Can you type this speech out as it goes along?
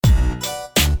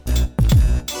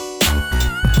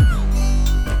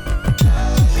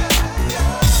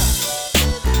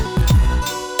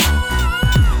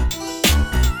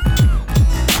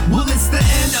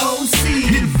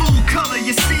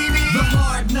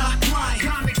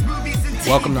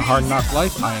Welcome to Hard Knock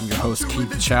Life. I am your host,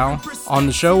 Keith Chow. On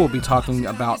the show, we'll be talking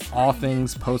about all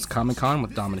things post-Comic-Con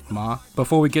with Dominic Ma.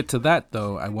 Before we get to that,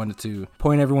 though, I wanted to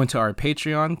point everyone to our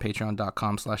Patreon,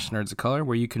 patreon.com/nerdsofcolor,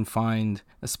 where you can find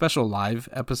a special live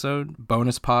episode,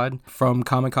 bonus pod from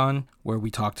Comic-Con, where we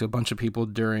talk to a bunch of people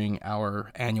during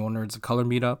our annual Nerds of Color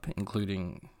meetup,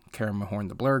 including Kara Mahorn,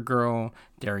 the Blur Girl,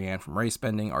 Darianne from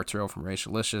Racebending, Arturo from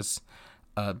Racialicious.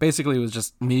 Basically, it was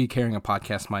just me carrying a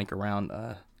podcast mic around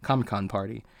a Comic-Con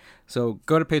party. So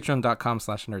go to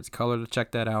patreon.com/nerdscolor to check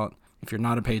that out. If you're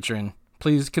not a patron,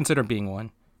 please consider being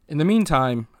one. In the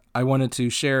meantime, I wanted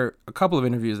to share a couple of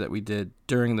interviews that we did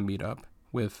during the meetup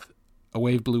with A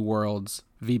Wave Blue World's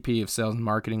VP of Sales and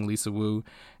Marketing, Lisa Wu,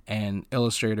 and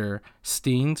illustrator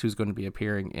Steens, who's going to be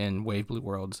appearing in Wave Blue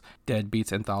World's Dead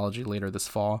Beats anthology later this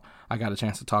fall. I got a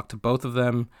chance to talk to both of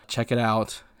them. Check it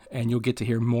out. And you'll get to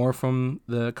hear more from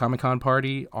the Comic-Con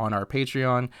party on our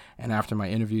Patreon. And after my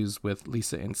interviews with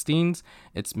Lisa and Steens,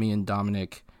 it's me and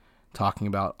Dominic talking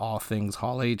about all things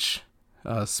Hall H,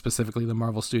 specifically the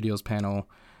Marvel Studios panel.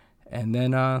 And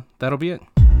then that'll be it.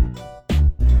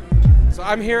 So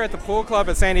I'm here at the Pool Club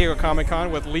at San Diego Comic-Con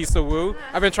with Lisa Wu.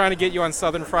 I've been trying to get you on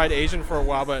Southern Fried Asian for a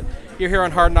while, but you're here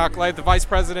on Hard Knock Life, the Vice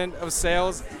President of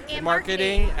Sales and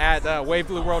Marketing at Wave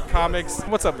Blue World Comics.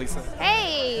 What's up, Lisa?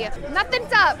 Hey,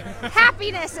 nothing's up.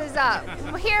 Happiness is up.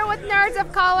 We're here with Nerds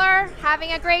of Color,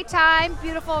 having a great time.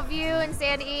 Beautiful view in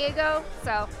San Diego.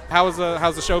 So, how's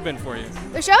the show been for you?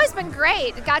 The show has been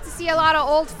great. Got to see a lot of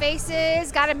old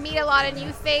faces, got to meet a lot of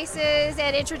new faces,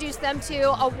 and introduce them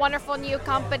to a wonderful new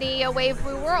company, A Wave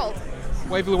Blue World.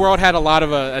 Wave Blue World had a lot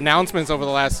of announcements over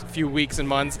the last few weeks and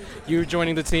months. You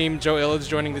joining the team, Joe Illich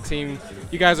joining the team.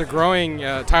 You guys are growing.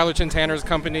 Tyler Chintanner's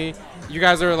company. You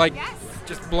guys are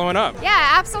just blowing up.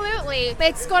 Yeah, absolutely.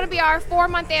 It's going to be our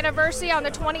 4-month anniversary on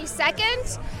the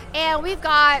 22nd, and we've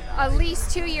got at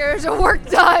least 2 years of work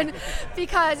done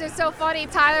because it's so funny.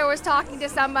 Tyler was talking to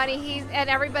somebody, and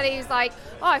everybody's like,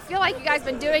 oh, I feel like you guys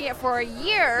been doing it for a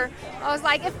year. I was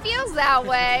like, it feels that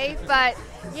way, but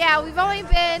yeah, we've only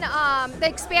been, the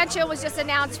expansion was just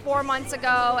announced 4 months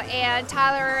ago, and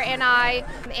Tyler and I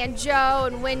and Joe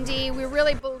and Wendy, we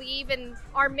really believe in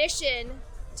our mission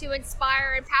to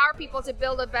inspire and empower people to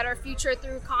build a better future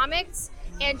through comics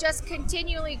and just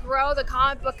continually grow the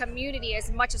comic book community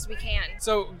as much as we can.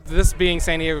 So this being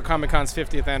San Diego Comic-Con's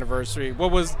 50th anniversary,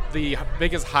 what was the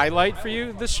biggest highlight for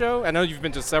you this show? I know you've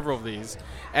been to several of these.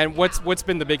 And what's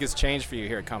been the biggest change for you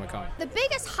here at Comic-Con? The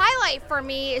biggest highlight for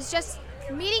me is just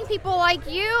meeting people like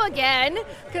you again,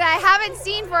 because I haven't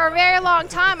seen for a very long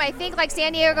time. I think like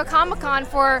San Diego Comic-Con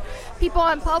for people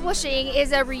in publishing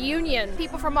is a reunion.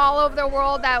 People from all over the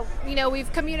world that,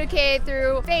 we've communicated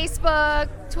through Facebook,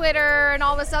 Twitter, and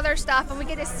all this other stuff, and we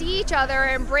get to see each other,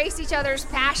 embrace each other's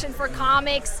passion for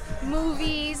comics,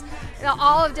 movies,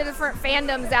 all of the different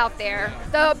fandoms out there.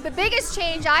 The biggest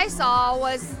change I saw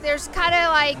was there's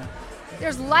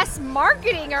less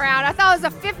marketing around. I thought it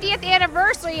was the 50th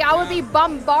anniversary. I would be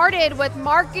bombarded with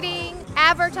marketing,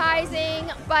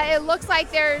 advertising, but it looks like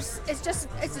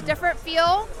it's a different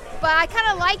feel. But I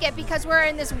kind of like it because we're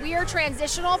in this weird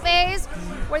transitional phase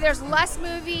where there's less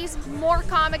movies, more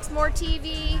comics, more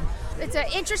TV. It's an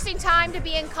interesting time to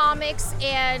be in comics,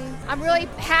 and I'm really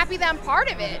happy that I'm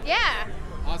part of it. Yeah.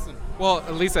 Awesome. Well,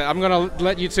 Lisa, I'm going to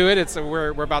let you to it.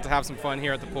 We're about to have some fun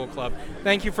here at the Pool Club.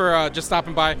 Thank you for just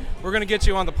stopping by. We're going to get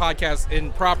you on the podcast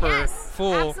in proper,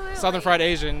 full absolutely. Southern Fried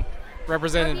Asian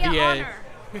representing It'll be VA. an honor.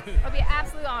 It'll be an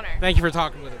absolute honor. Thank you for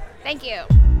talking with us. Thank you.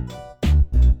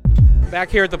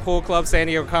 Back here at the Pool Club, San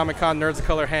Diego Comic-Con Nerds of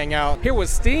Color Hangout. Here with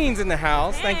Steens in the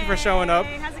house. Hey, thank you for showing up.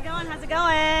 How's it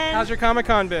going? How's your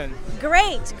Comic-Con been?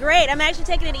 Great. I'm actually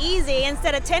taking it easy.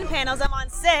 Instead of 10 panels, I'm on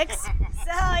 6.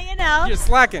 So, You're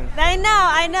slacking. I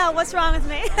know. What's wrong with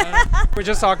me? We're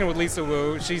just talking with Lisa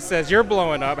Wu. She says you're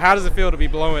blowing up. How does it feel to be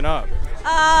blowing up?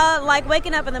 Like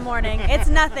waking up in the morning. It's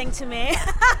nothing to me.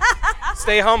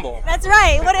 Stay humble. That's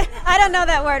right. I don't know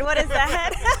that word. What is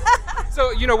that?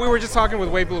 So, we were just talking with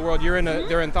Wave Blue World. You're in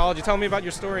their anthology. Tell me about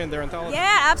your story in their anthology.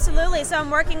 Yeah, absolutely. So I'm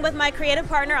working with my creative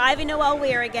partner, Ivy Noel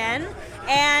Weir again.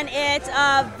 And it's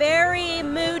a very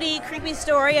moody, creepy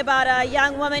story about a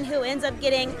young woman who ends up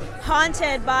getting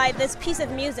haunted by this piece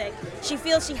of music. She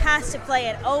feels she has to play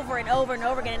it over and over and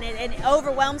over again, and it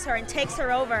overwhelms her and takes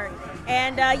her over.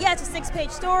 And it's a 6-page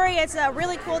story. It's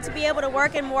really cool to be able to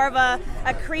work in more of a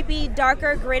creepy,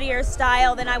 darker, grittier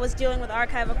style than I was doing with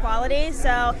Archive of Quality.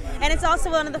 So, and it's also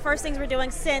one of the first things we're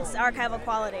doing since Archive of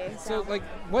Quality. So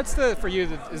what's for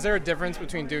you, is there a difference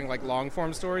between doing long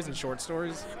form stories and short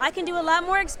stories? I can do a lot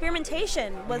more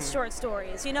experimentation with short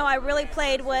stories. I really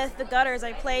played with the gutters.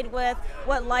 I played with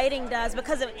what lighting does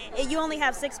because you only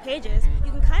have 6 pages. You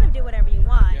you can kind of do whatever you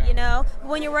want, Yeah. you know? But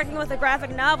when you're working with a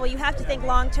graphic novel, you have to think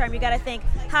long term. You got to think,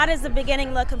 how does the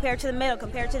beginning look compared to the middle,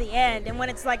 compared to the end? And when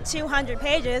it's like 200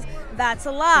 pages, that's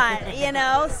a lot, you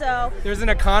know? So There's an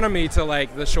economy to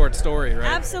like the short story, right?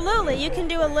 absolutely, you can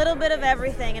do a little bit of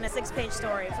everything in a 6-page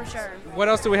story for sure. What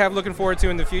else do we have looking forward to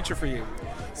in the future for you?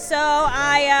 So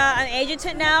I'm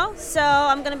agented now, so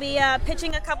I'm going to be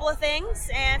pitching a couple of things,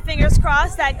 and fingers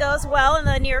crossed that goes well in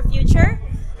the near future.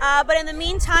 But in the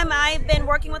meantime, I've been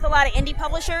working with a lot of indie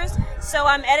publishers, so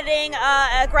I'm editing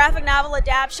a graphic novel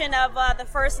adaptation of the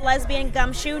first lesbian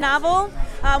gumshoe novel.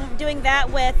 Doing that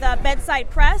with Bedside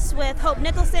Press with Hope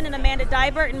Nicholson and Amanda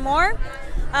Dibert and more.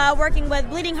 Working with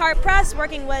Bleeding Heart Press,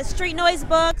 working with Street Noise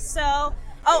Books, so...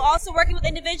 Oh, also working with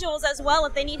individuals as well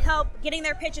if they need help getting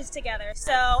their pitches together.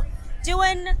 So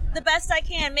doing the best I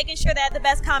can, making sure that the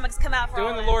best comics come out for all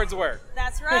Doing the of us. Lord's work.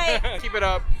 That's right. Keep it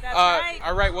up. That's right.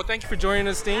 All right. Well, thank you for joining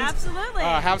us, Steens. Absolutely.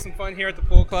 Have some fun here at the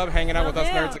Pool Club, hanging out with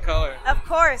us Will do. nerds of color. Of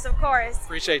course, of course.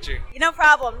 Appreciate you. No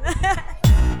problem.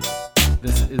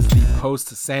 This is the post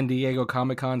San Diego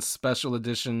Comic-Con special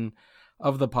edition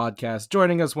of the podcast.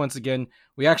 Joining us once again,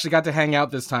 we actually got to hang out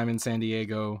this time in San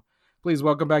Diego. Please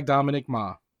welcome back Dominic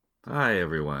Ma. Hi,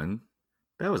 everyone.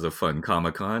 That was a fun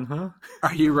Comic-Con, huh?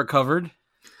 Are you recovered?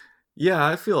 Yeah,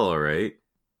 I feel all right.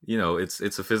 You know, it's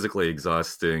a physically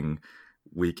exhausting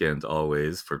weekend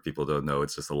always. For people who don't know,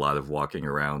 it's just a lot of walking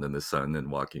around in the sun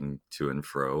and walking to and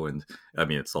fro. And I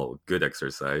mean, it's all good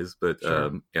exercise, but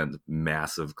Sure. And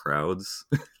massive crowds.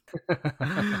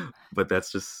 But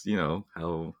that's just, you know,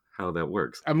 how that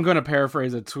works. I'm going to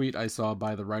paraphrase a tweet I saw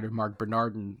by the writer Mark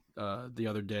Bernardin the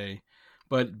other day.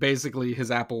 But basically, his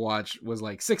Apple Watch was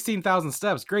like 16,000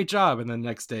 steps. Great job. And then the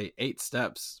next day, 8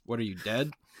 steps. What are you,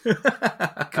 dead?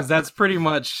 Because that's pretty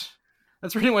much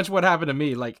what happened to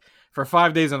me. Like for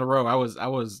 5 days in a row, I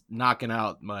was knocking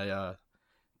out my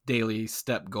daily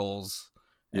step goals.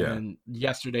 And Yeah. then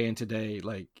yesterday and today,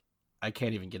 like I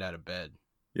can't even get out of bed.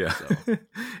 Yeah. So.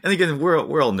 And again, we're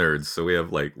all nerds, so we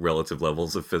have like relative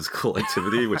levels of physical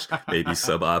activity, which may be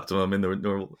suboptimum in the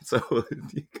normal. So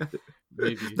you got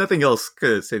Maybe. nothing else.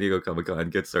 'Cause San Diego Comic-Con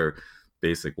gets our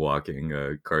basic walking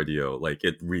cardio, like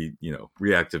it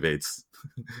reactivates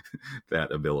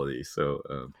that ability.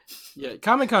 So Yeah,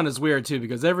 Comic-Con is weird too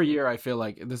because every year I feel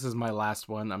like this is my last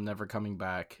one. I'm never coming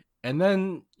back. And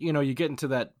then, you get into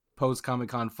that post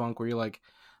Comic-Con funk where you're like,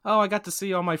 oh, I got to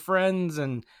see all my friends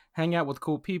and hang out with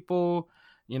cool people.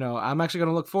 I'm actually going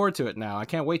to look forward to it now. I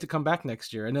can't wait to come back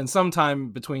next year. And then sometime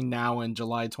between now and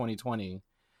July 2020,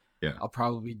 yeah. I'll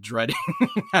probably be dreading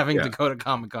having Yeah. to go to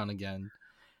Comic-Con again.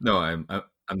 No, I'm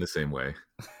the same way.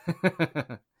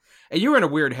 And you were in a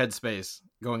weird headspace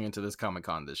going into this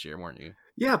Comic-Con this year, weren't you?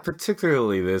 Yeah,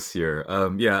 particularly this year.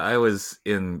 I was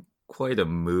in quite a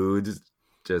mood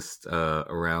just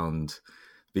around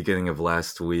beginning of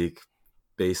last week,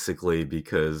 basically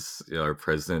because our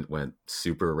president went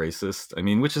super racist. I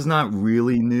mean, which is not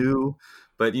really new,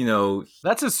 but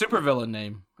That's his supervillain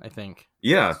name, I think.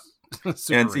 yeah.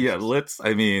 Super And yeah,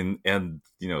 racist.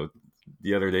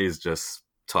 the other day is just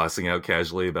tossing out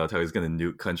casually about how he's going to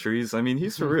nuke countries. I mean,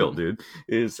 he's for real, dude.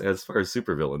 Is as far as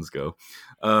supervillains go.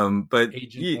 But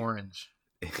Agent Orange.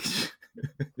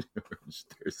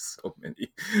 There's so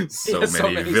many so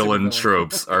many villain supervillains.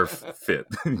 tropes are fit.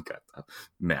 Got the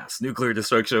mass nuclear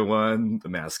destruction one, the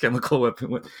mass chemical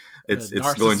weapon one. It's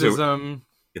narcissism.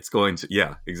 going to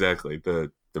yeah, exactly.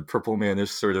 The purple manish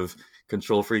sort of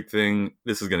control freak thing.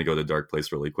 This is going to go to dark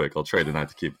place really quick. I'll try to not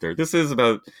to keep it there. This is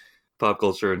about pop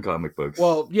culture and comic books.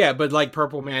 Well, yeah, but like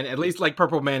Purple Man, at least like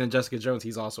Purple Man and Jessica Jones,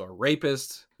 he's also a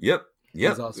rapist. Yep.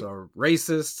 He's also a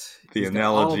racist. The He's got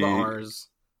all analogy the R's.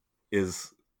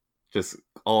 is just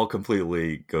all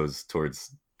completely goes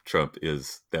towards Trump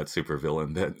is that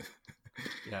supervillain that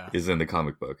Yeah. is in the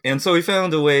comic book. And so we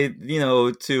found a way,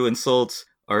 to insult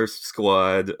our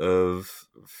squad of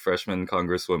freshman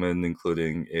congresswomen,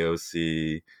 including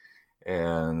AOC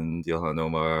and Ilhan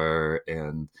Omar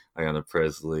and Ayanna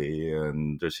Presley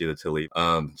and Rashida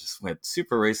Tlaib. Just went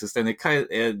super racist.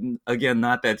 And again,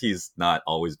 not that he's not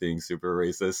always being super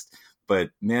racist, but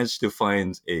managed to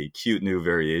find a cute new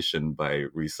variation by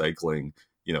recycling,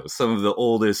 some of the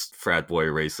oldest frat boy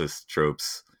racist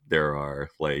tropes there are,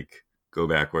 like, go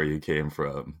back where you came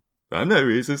from. I'm not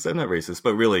racist,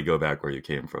 but really go back where you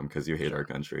came from because you hate our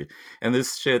country. And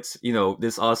this shit,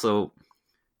 this also,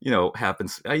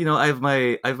 happens. I have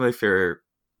my fair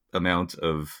amount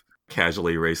of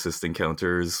casually racist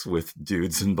encounters with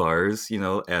dudes in bars,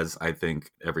 as I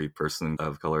think every person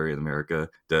of color in America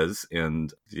does.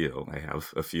 And, I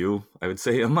have a few, I would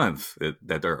say a month,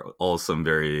 that are all some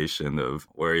variation of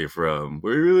where are you from?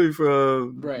 Where are you really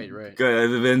from? Right.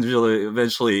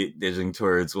 Eventually edging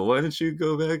towards, well, why don't you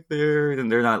go back there?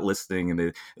 And they're not listening.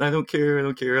 And I don't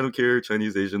care,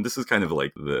 Chinese, Asian. This is kind of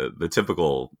like the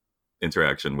typical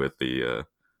interaction with the,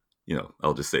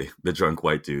 I'll just say the drunk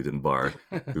white dude in bar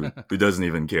who doesn't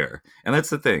even care. And that's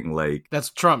the thing, like... That's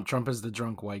Trump. Trump is the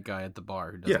drunk white guy at the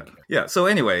bar who doesn't care. Yeah. So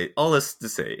anyway, all this to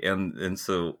say, and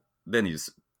so then he's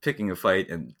picking a fight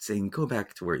and saying, go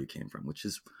back to where you came from, which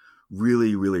is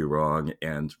really, really wrong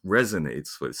and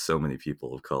resonates with so many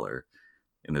people of color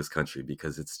in this country,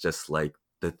 because it's just like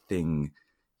the thing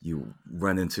you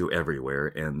run into everywhere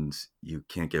and you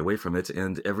can't get away from it.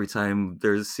 And every time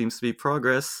there seems to be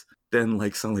progress, then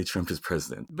like suddenly Trump is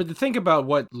president. But to think about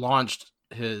what launched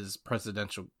his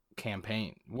presidential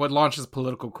campaign, what launched his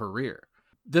political career,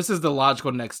 this is the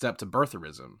logical next step to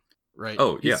birtherism, right?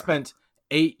 Oh, yeah. He spent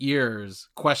 8 years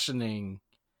questioning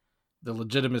the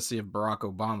legitimacy of Barack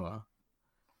Obama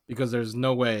because there's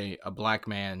no way a black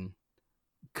man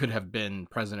could have been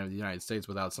president of the United States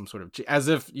without some sort of... As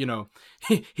if,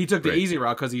 he took the easy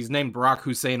route because he's named Barack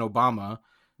Hussein Obama,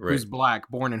 who's black,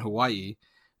 born in Hawaii.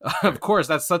 Of course,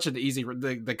 that's such an easy...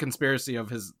 The conspiracy of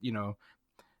his,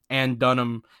 Ann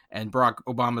Dunham and Barack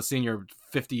Obama Sr.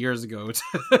 50 years ago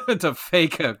to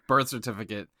fake a birth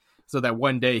certificate so that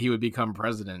one day he would become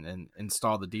president and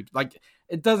install the deep... Like,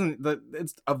 it doesn't...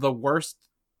 It's of the worst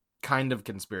kind of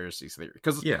conspiracy theory.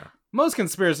 Because most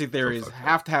conspiracy theories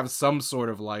have to have some sort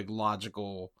of, like,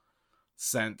 logical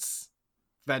sense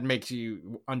that makes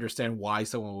you understand why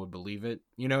someone would believe it.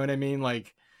 You know what I mean?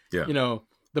 Like,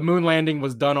 the moon landing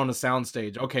was done on a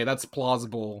soundstage. Okay, that's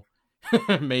plausible.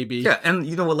 Maybe. Yeah, and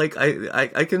you know what, like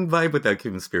I can vibe with that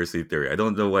conspiracy theory. I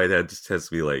don't know why that just has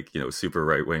to be like, super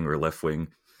right wing or left wing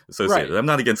associated. Right. I'm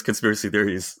not against conspiracy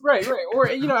theories. Right. Or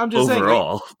I'm just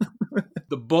overall saying, like,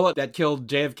 the bullet that killed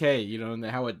JFK, and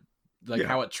how it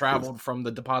how it traveled from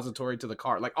the depository to the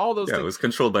car, like all those things. It was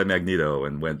controlled by Magneto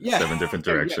and went 7 different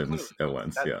directions at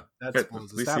once. That's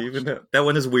we see even that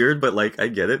one is weird, but like I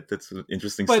get it. That's an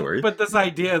interesting story. But this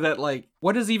idea that like,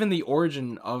 what is even the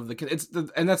origin of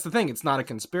and that's the thing. It's not a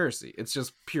conspiracy. It's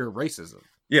just pure racism.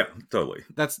 Yeah, totally.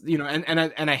 That's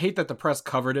and I hate that the press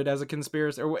covered it as a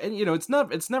conspiracy.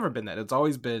 It's never been that. It's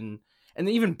always been, and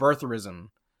even birtherism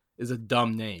is a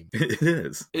dumb name. It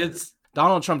is. It's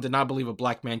Donald Trump did not believe a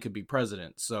black man could be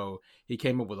president, so he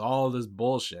came up with all this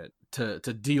bullshit to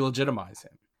delegitimize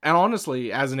him. And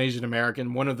honestly, as an Asian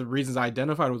American, one of the reasons I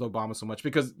identified with Obama so much,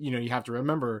 because, you have to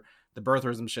remember the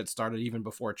birtherism shit started even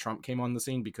before Trump came on the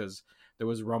scene, because there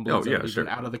was rumblings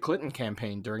out of the Clinton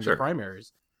campaign during the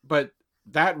primaries. But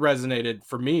that resonated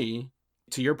for me,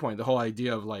 to your point, the whole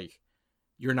idea of like,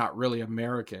 you're not really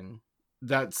American.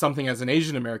 That's something as an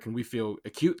Asian American we feel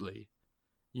acutely,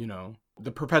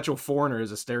 The perpetual foreigner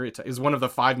is a stereotype, is one of the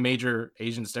 5 major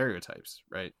Asian stereotypes,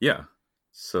 right? Yeah.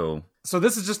 So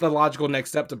this is just the logical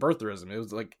next step to birtherism. It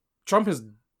was like Trump has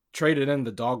traded in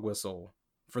the dog whistle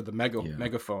for the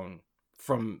megaphone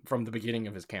from the beginning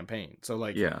of his campaign. So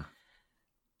like,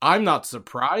 I'm not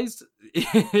surprised,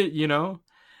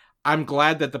 I'm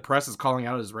glad that the press is calling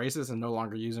out as racist and no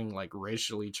longer using like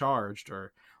racially charged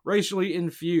or racially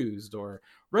infused or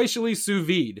racially sous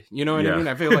vide. You know what I mean?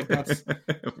 I feel like that's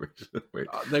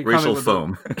racial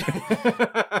foam.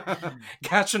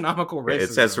 Gastronomical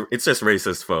racism. It's just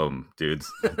racist foam,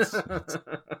 dudes.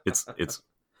 It's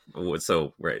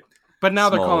so right. But now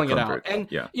they're calling it out. And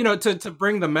to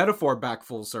bring the metaphor back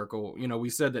full circle, we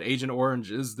said that Agent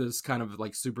Orange is this kind of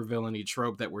like supervillainy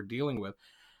trope that we're dealing with.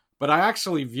 But I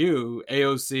actually view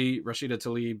AOC, Rashida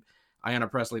Tlaib,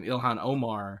 Ayanna Pressley, and Ilhan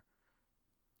Omar,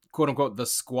 quote unquote, the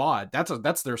squad. That's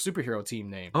their superhero team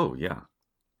name. Oh yeah,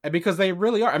 and because they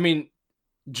really are. I mean,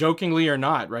 jokingly or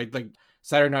not, right? Like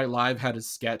Saturday Night Live had a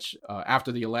sketch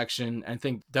after the election. I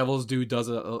think Devil's Due does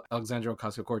a Alexandria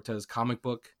Ocasio-Cortez comic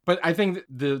book. But I think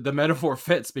the metaphor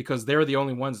fits because they're the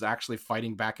only ones actually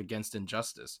fighting back against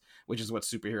injustice, which is what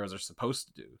superheroes are supposed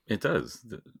to do. It does.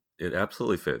 It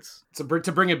absolutely fits. So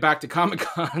to bring it back to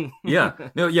Comic-Con.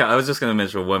 I was just going to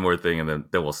mention one more thing, and then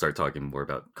we'll start talking more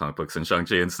about comic books and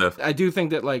Shang-Chi and stuff. I do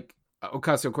think that like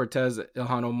Ocasio-Cortez,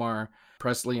 Ilhan Omar,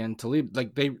 Presley, and Tlaib,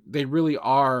 like they really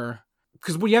are...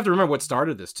 Because you have to remember what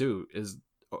started this, too, is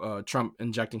Trump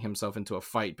injecting himself into a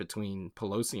fight between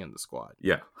Pelosi and the squad.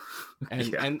 Yeah.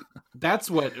 And that's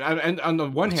what... And on the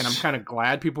one hand, I'm kind of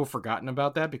glad people have forgotten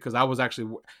about that, because I was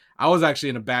actually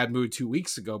in a bad mood 2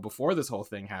 weeks ago before this whole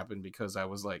thing happened, because I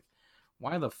was like,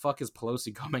 why the fuck is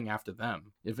Pelosi coming after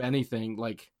them? If anything,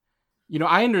 like, you know,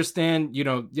 I understand, you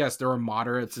know, yes, there are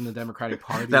moderates in the Democratic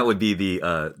Party. That would be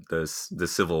the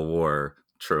Civil War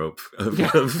trope of,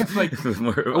 like,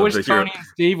 I wish Tony and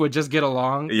Steve would just get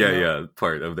along. Yeah,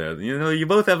 part of that. You know, you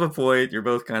both have a point. You're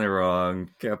both kind of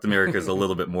wrong. Captain America is a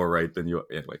little bit more right than you.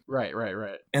 Anyway.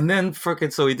 Right. And then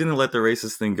frickin' so he didn't let the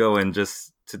racist thing go, and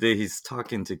just today he's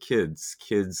talking to kids,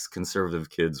 conservative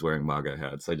kids wearing MAGA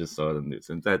hats. I just saw it in the news,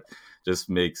 and that just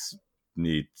makes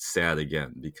me sad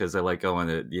again, because I like going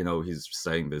to, you know, he's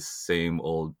saying this same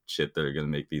old shit that are going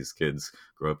to make these kids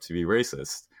grow up to be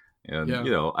racist. And, you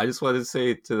know, I just wanted to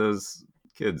say to those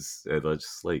kids,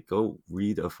 just like, go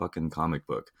read a fucking comic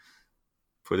book.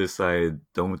 Put aside,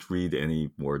 don't read any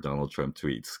more Donald Trump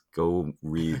tweets. Go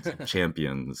read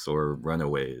Champions or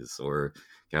Runaways or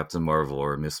Captain Marvel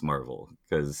or Miss Marvel,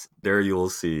 because there you'll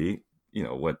see, you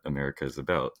know, what America is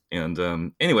about.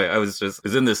 And anyway, I was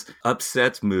in this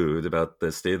upset mood about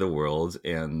the state of the world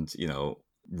and, you know,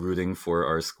 rooting for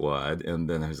our squad. And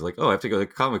then I was like, oh, I have to go to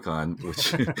Comic-Con,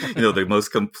 which, you know, the most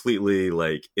completely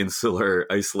like insular,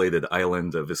 isolated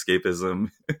island of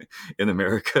escapism in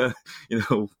America. You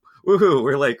know, woohoo,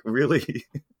 we're like really,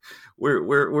 we're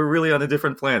really on a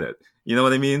different planet. You know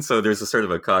what I mean? So there's a sort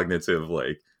of a cognitive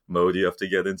like mode you have to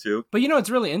get into. But, you know, it's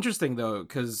really interesting though,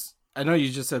 because I know you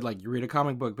just said like you read a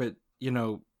comic book, but, you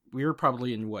know, we were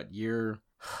probably in what, year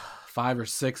 5 or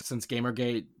 6 since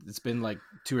Gamergate. It's been like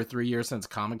 2 or 3 years since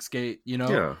Comicsgate, you know?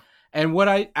 Yeah. And what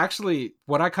I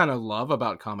kind of love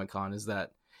about Comic-Con is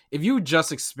that if you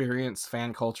just experience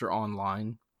fan culture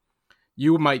online,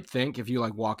 you might think if you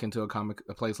like walk into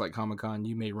a place like Comic-Con,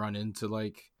 you may run into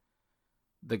like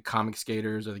the Comic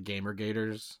Skaters or the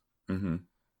Gamergaters. Mm-hmm.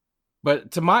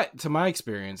 But to my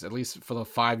experience, at least for the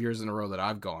 5 years in a row that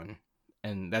I've gone,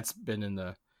 and that's been in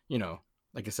the, you know,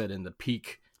 like I said, in the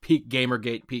peak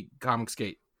Gamergate, peak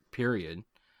Comicsgate period.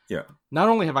 Yeah. Not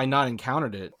only have I not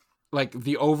encountered it, like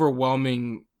the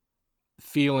overwhelming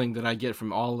feeling that I get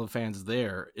from all the fans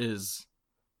there is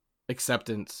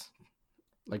acceptance,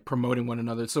 like promoting one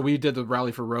another. So we did the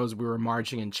Rally for Rose. We were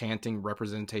marching and chanting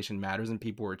 "Representation Matters," and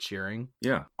people were cheering.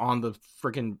 Yeah. On the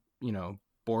freaking, you know,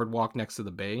 boardwalk next to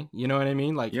the bay. You know what I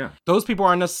mean? Like, yeah. Those people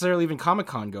aren't necessarily even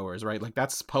Comic-Con goers, right? Like,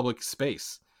 that's public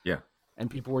space. Yeah. And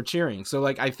people were cheering. So,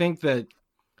 like, I think that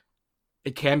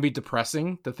it can be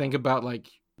depressing to think about, like,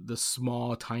 the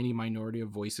small, tiny minority of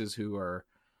voices who are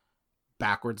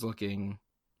backwards looking,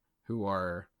 who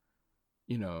are,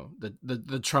 you know,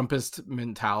 the Trumpist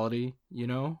mentality, you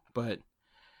know? But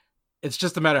it's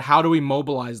just a matter, how do we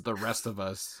mobilize the rest of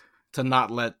us to not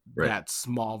let that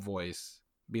small voice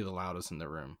be the loudest in the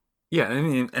room? Yeah,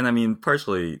 I mean,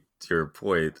 partially to your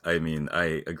point, I mean,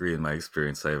 I agree. In my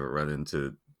experience, I haven't run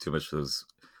into too much of those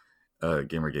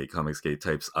Gamergate, Comicsgate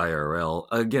types IRL.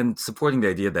 Again, supporting the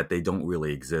idea that they don't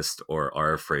really exist or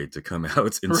are afraid to come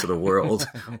out into the world,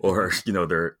 or, you know,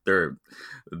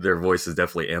 their voice is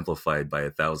definitely amplified by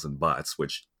 1,000 bots,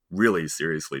 which really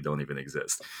seriously don't even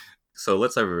exist. So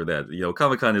let's remember that, you know,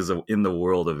 Comic-Con is a in the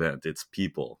world event. It's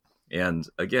people. And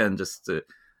again, just to,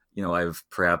 you know, I have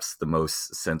perhaps the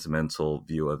most sentimental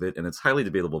view of it, and it's a highly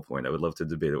debatable point. I would love to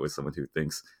debate it with someone who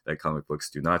thinks that comic books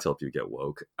do not help you get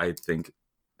woke. I think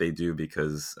they do,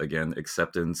 because, again,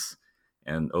 acceptance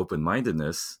and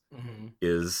open-mindedness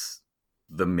is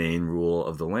the main rule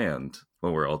of the land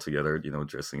when we're all together, you know,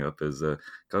 dressing up as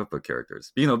comic book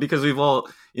characters. You know, because we've all,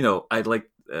 you know, I like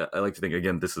to think,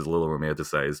 again, this is a little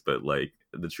romanticized, but like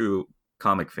the true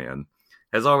comic fan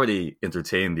has already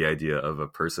entertained the idea of a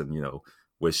person, you know,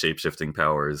 with shape-shifting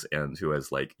powers and who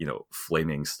has, like, you know,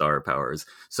 flaming star powers.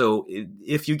 So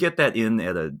if you get that in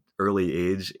at an early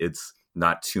age, it's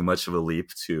not too much of a leap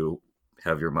to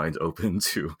have your mind open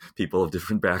to people of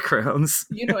different backgrounds.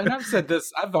 You know, and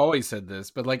I've always said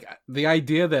this, but like the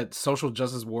idea that social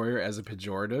justice warrior as a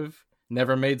pejorative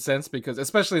never made sense, because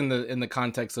especially in the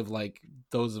context of like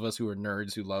those of us who are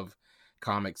nerds who love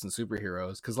comics and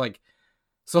superheroes, because like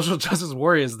social justice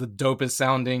warrior is the dopest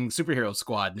sounding superhero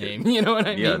squad name. You know what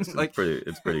I mean? Yeah,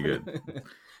 it's pretty good.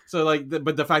 So like,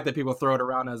 but the fact that people throw it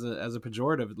around as a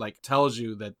pejorative, like, tells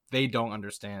you that they don't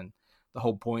understand the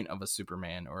whole point of a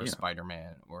Superman or a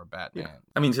Spider-Man or a Batman. Yeah.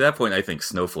 I mean, to that point, I think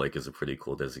snowflake is a pretty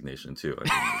cool designation too.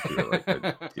 I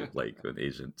mean, like an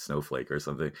Asian snowflake or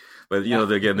something. But you know,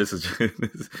 again, this is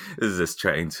just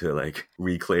trying to like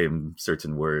reclaim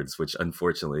certain words, which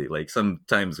unfortunately, like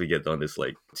sometimes we get on this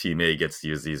like Team A gets to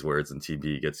use these words and Team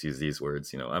B gets to use these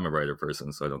words. You know, I'm a writer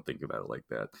person, so I don't think about it like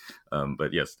that.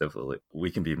 But yes, definitely, we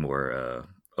can be more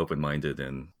open-minded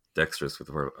and dexterous with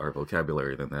our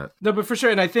vocabulary than that. No, but for sure.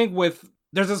 And I think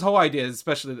there's this whole idea,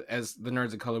 especially as the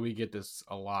Nerds of Color, we get this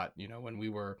a lot, you know, when we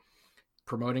were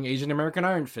promoting Asian American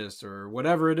Iron Fist or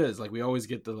whatever it is. Like, we always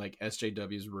get the like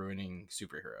SJWs ruining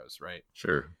superheroes, right?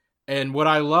 Sure. And what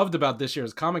I loved about this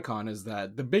year's Comic-Con is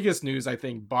that the biggest news, I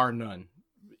think, bar none,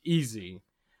 easy,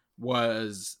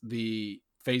 was the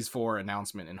Phase 4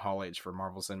 announcement in Hall H for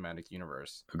Marvel Cinematic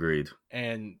Universe. Agreed.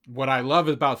 And what I love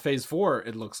about Phase 4,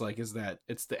 it looks like, is that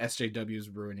it's the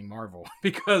SJWs ruining Marvel.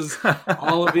 Because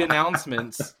all of the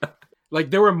announcements,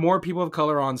 like, there were more people of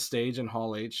color on stage in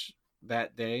Hall H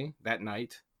that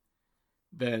night,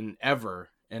 than ever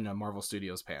in a Marvel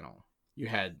Studios panel. You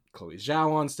had Chloe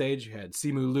Zhao on stage. You had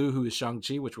Simu Liu, who is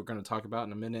Shang-Chi, which we're going to talk about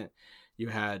in a minute. You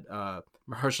had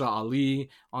Mahershala Ali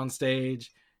on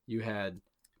stage. You had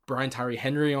Brian Tyree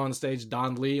Henry on stage.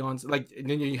 Don Lee on like. And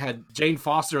then you had Jane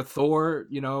Foster, Thor.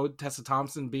 You know, Tessa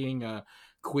Thompson being a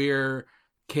queer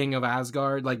king of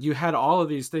Asgard. Like, you had all of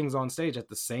these things on stage at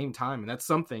the same time, and that's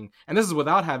something. And this is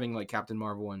without having like Captain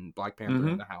Marvel and Black Panther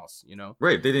in the house, you know?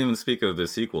 Right. They didn't even speak of the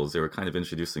sequels. They were kind of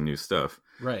introducing new stuff.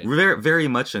 Right. Very, very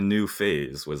much a new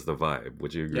phase was the vibe.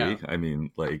 Would you agree? Yeah. I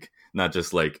mean, like, not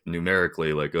just like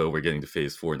numerically, like, oh, we're getting to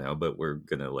Phase 4 now, but we're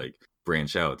gonna like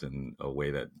branch out in a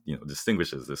way that, you know,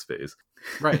 distinguishes this phase.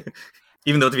 Right.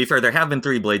 Even though, to be fair, there have been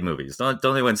 3 Blade movies. Don't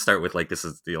anyone start with like this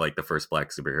is the first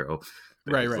black superhero.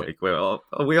 Right. Like, well,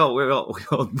 we all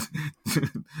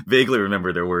vaguely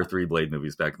remember there were 3 Blade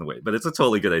movies back in the way, but it's a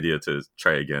totally good idea to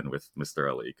try again with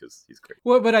Mr. Ali because he's great.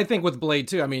 Well, but I think with Blade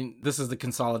too, I mean, this is the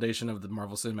consolidation of the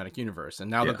Marvel Cinematic Universe,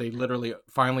 and now that they literally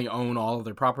finally own all of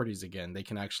their properties again, they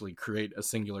can actually create a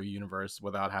singular universe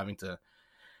without having to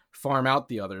farm out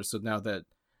the others. So now that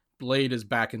Blade is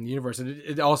back in the universe, and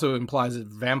it also implies that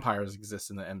vampires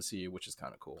exist in the MCU, which is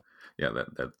kind of cool. Yeah,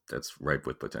 that's ripe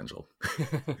with potential.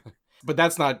 But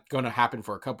that's not going to happen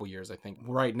for a couple years, I think.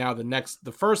 Right now,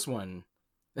 the first one,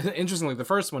 interestingly, the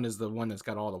first one is the one that's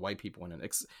got all the white people in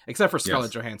it, except for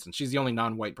Scarlett Johansson. She's the only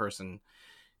non-white person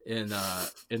in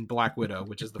Black Widow,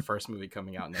 which is the first movie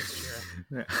coming out next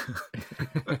year.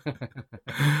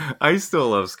 I still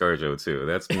love ScarJo too.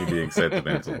 That's me being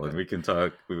sentimental, and we can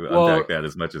unpack that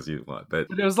as much as you want. But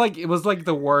it was like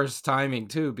the worst timing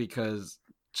too, because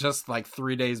just like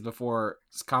 3 days before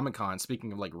Comic-Con,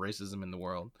 speaking of like racism in the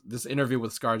world, this interview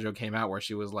with ScarJo came out where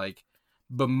she was like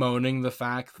bemoaning the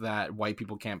fact that white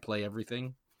people can't play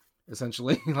everything,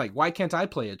 essentially. Like, why can't I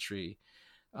play a tree?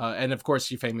 And of course,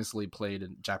 she famously played a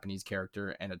Japanese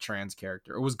character and a trans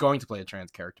character, or was going to play a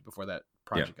trans character before that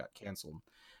project got canceled.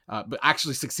 But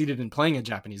actually succeeded in playing a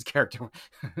Japanese character.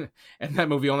 And that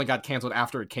movie only got canceled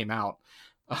after it came out.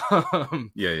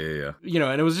 Yeah. You know,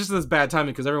 and it was just this bad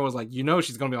timing because everyone was like, you know,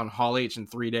 she's going to be on Hall H in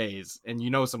 3 days, and you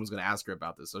know someone's going to ask her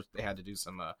about this. So they had to do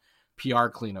some PR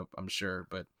cleanup, I'm sure.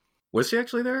 But was she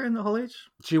actually there in the Hall H?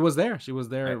 She was there. She was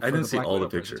there. I didn't see all the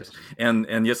pictures.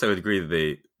 And yes, I would agree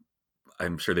that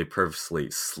I'm sure they purposely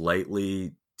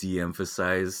slightly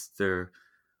de-emphasized their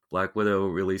Black Widow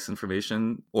release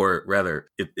information, or rather,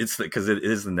 it's because it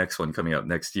is the next one coming out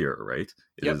next year, right?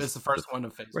 It's the first one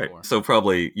of Phase 4. So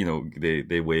probably, you know,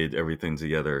 they weighed everything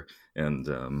together and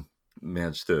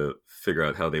managed to figure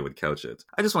out how they would couch it.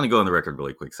 I just want to go on the record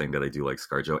really quick saying that I do like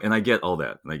ScarJo, and I get all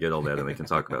that, and I can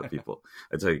talk about people.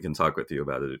 I can talk with you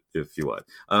about it if you want.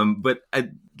 But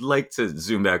I'd like to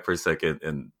zoom back for a second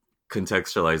and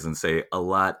contextualize and say a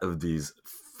lot of these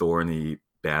thorny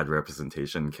bad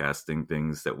representation casting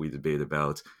things that we debate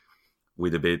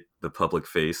the public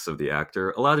face of the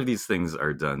actor. A lot of these things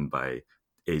are done by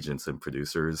agents and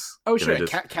producers. Oh, sure.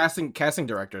 Casting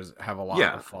directors have a lot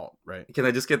of fault, right? Can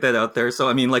I just get that out there? So,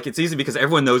 I mean, like, it's easy because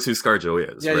everyone knows who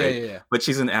ScarJo is, right? Yeah. But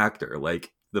she's an actor.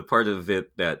 Like, the part of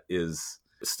it that is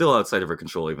still outside of her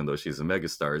control, even though she's a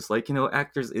megastar, is like, you know,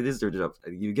 actors, it is their job.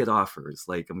 You get offers.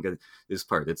 Like, I'm gonna this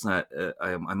part. It's not.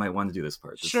 I might want to do this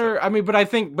part. Sure. I mean,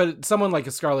 but someone like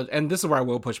a Scarlett, and this is where I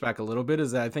will push back a little bit,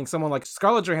 is that I think someone like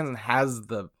Scarlett Johansson has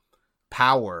the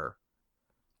power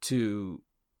to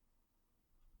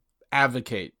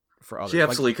advocate for others. She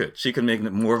absolutely could. She could make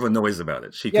more of a noise about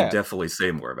it. She could definitely say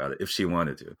more about it if she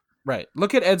wanted to. Right.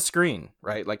 Look at Ed Skrein,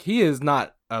 right? Like, he is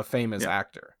not a famous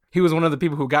actor. He was one of the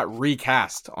people who got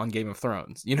recast on Game of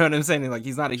Thrones. You know what I'm saying? Like,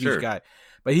 he's not a huge guy,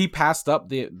 but he passed up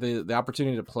the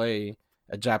opportunity to play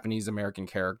a Japanese American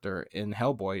character in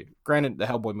Hellboy. Granted, the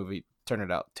Hellboy movie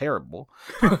turned out terrible.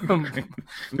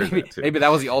 maybe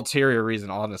that was the ulterior reason,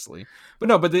 honestly. But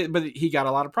no, but he got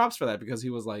a lot of props for that, because he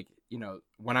was like, you know,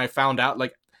 when I found out,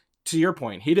 like, to your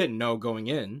point, he didn't know going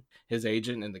in. His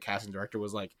agent and the casting director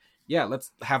was like, yeah,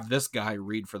 let's have this guy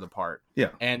read for the part. Yeah.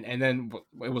 And then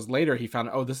it was later he found,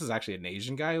 oh, this is actually an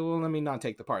Asian guy. Well, let me not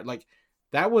take the part. Like,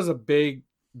 that was a big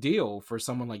deal for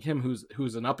someone like him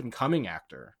who's an up and coming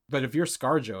actor. But if you're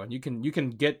ScarJo and you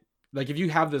can get, like, if you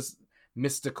have this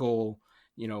mystical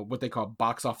what they call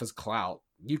box office clout,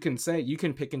 you can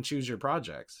pick and choose your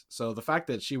projects. So the fact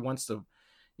that she wants to,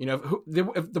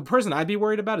 if the person I'd be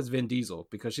worried about is Vin Diesel,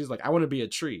 because she's like, I want to be a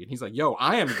tree. And he's like, yo,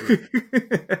 I am Groot.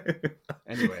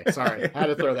 Anyway, sorry. I had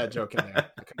to throw that joke in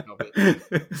there. I couldn't help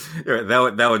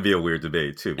it. That would be a weird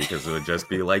debate too, because it would just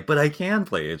be like, but I can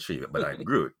play a tree, but I'm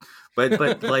Groot. But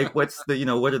like, what's the,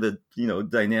 what are the,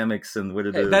 dynamics, and what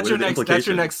are the, that's what your are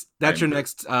the next, that's your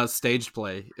next stage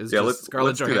play is just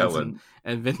Scarlett Johansson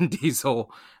and Vin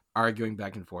Diesel arguing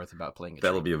back and forth about playing a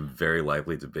That'll tree. be a very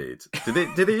lively debate.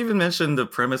 Did they even mention the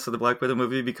premise of the Black Widow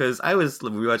movie? Because I was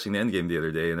rewatching the Endgame the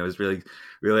other day, and I was really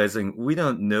realizing we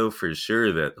don't know for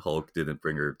sure that Hulk didn't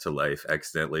bring her to life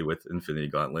accidentally with Infinity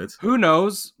Gauntlet. Who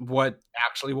knows what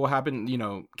actually will happen?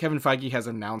 Kevin Feige has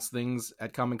announced things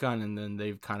at Comic-Con, and then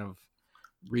they've kind of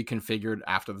reconfigured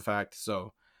after the fact.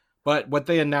 So, but what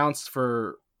they announced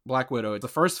for Black Widow, it's the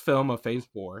first film of Phase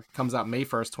 4, comes out May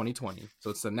 1st, 2020.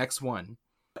 So it's the next one.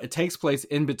 It takes place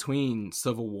in between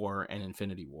Civil War and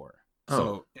Infinity War.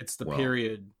 So it's the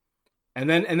period. And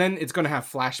then it's going to have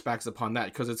flashbacks upon that,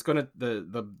 because it's going to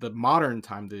the modern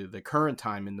time, the current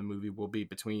time in the movie will be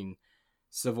between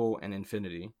Civil and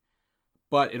Infinity.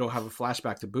 But it'll have a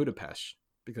flashback to Budapest,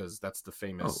 because that's the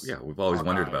famous we've always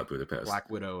wondered about Budapest. Black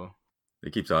Widow. They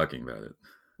keep talking about it.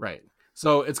 Right.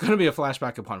 So it's going to be a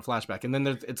flashback upon flashback. And then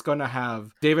it's going to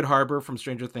have David Harbour from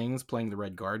Stranger Things playing the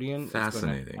Red Guardian.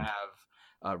 Fascinating. It's going to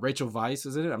have Rachel Weisz,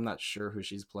 is it? I'm not sure who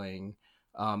she's playing.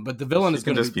 But the villain is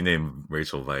going to just be named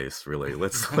Rachel Weisz, really.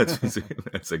 Let's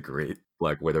that's a great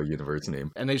Black Widow universe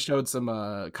name. And they showed some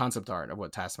concept art of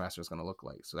what Taskmaster is going to look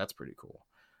like. So that's pretty cool.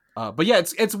 But yeah,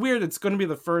 it's weird. It's going to be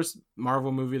the first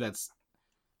Marvel movie it's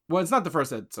not the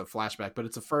first that's a flashback, but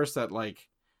it's the first that like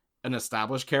an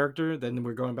established character. Then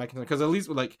we're going back into, because at least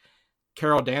with like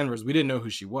Carol Danvers, we didn't know who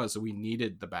she was, so we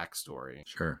needed the backstory.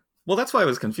 Sure. Well, that's why I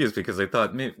was confused, because I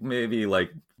thought maybe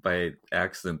like by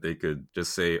accident they could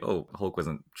just say, oh, Hulk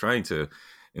wasn't trying to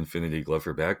Infinity Glove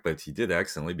her back, but he did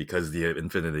accidentally, because the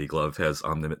Infinity Glove has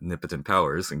omnipotent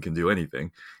powers and can do anything.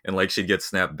 And like she'd get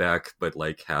snapped back, but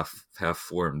like half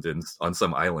formed on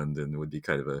some island, and it would be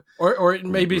kind of a or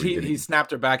maybe he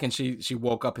snapped her back and she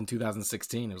woke up in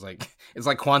 2016. It's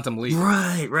like Quantum Leap.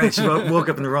 Right. She woke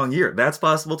up in the wrong year. That's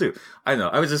possible too. I know.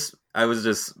 I was just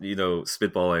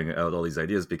spitballing out all these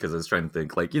ideas, because I was trying to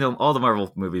think, like, all the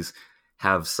Marvel movies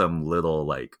have some little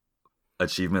like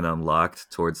achievement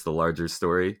unlocked towards the larger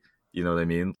story. You know what I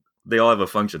mean? They all have a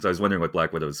function. So I was wondering what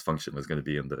Black Widow's function was going to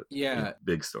be in the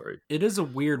big story. It is a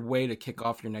weird way to kick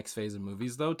off your next phase of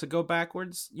movies, though, to go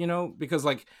backwards, because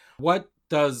like, what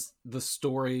does the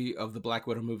story of the Black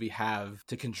Widow movie have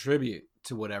to contribute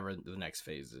to whatever the next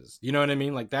phase is? You know what I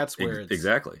mean? Like, that's where it's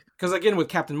exactly. Because again, with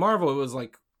Captain Marvel, it was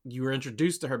like you were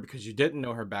introduced to her because you didn't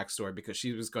know her backstory, because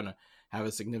she was going to have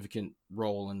a significant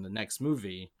role in the next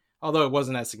movie. Although it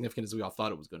wasn't as significant as we all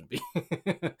thought it was going to be,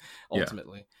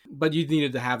 ultimately. Yeah. But you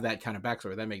needed to have that kind of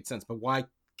backstory. That made sense. But why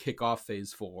kick off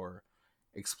Phase 4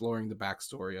 exploring the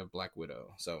backstory of Black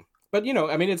Widow? So, but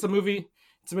it's a movie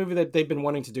that they've been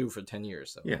wanting to do for 10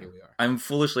 years. So here we are. I'm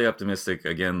foolishly optimistic.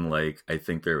 Again, like, I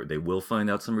think they will find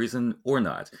out some reason or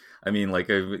not. I mean, like,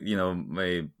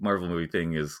 my Marvel movie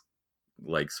thing is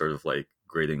like sort of like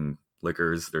grading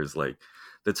liquors. There's like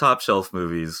the top shelf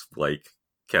movies, like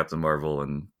Captain Marvel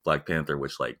and Black Panther,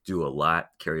 which like do a lot,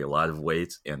 carry a lot of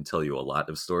weight, and tell you a lot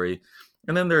of story.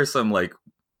 And then there are some like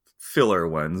filler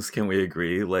ones, can we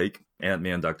agree? Like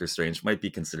Ant-Man, Doctor Strange might be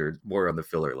considered more on the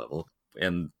filler level,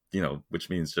 and which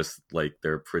means just like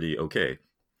they're pretty okay.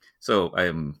 So I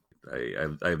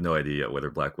have no idea whether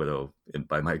Black Widow,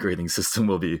 by my grading system,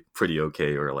 will be pretty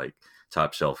okay or like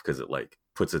top shelf, because it like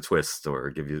puts a twist or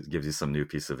gives you some new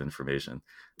piece of information.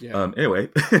 Anyway,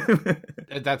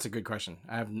 that's a good question.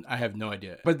 I have no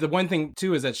idea. But the one thing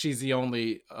too is that she's the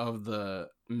only of the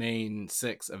main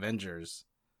 6 Avengers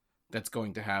that's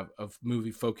going to have a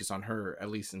movie focus on her, at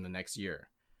least in the next year.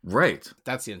 Right.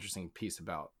 That's the interesting piece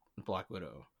about Black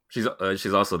Widow. She's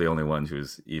also the only one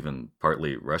who's even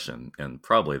partly Russian, and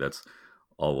probably that's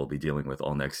all we'll be dealing with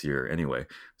all next year anyway.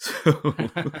 So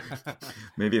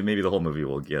maybe the whole movie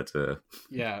will get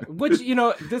which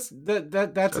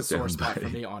that's a sore spot for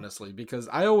me, honestly, because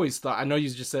I always thought, I know you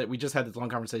just said we just had this long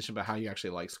conversation about how you actually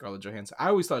like Scarlett Johansson. I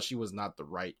always thought she was not the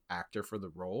right actor for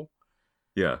the role.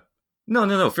 Yeah.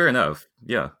 No, fair enough.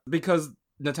 Yeah. Because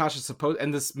Natasha's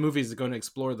and this movie is going to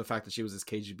explore the fact that she was this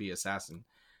KGB assassin,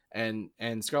 and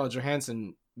Scarlett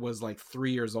Johansson was like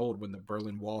 3 years old when the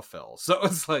Berlin Wall fell. So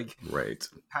it's like, right.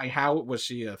 How was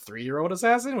she a 3-year-old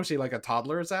assassin? Was she like a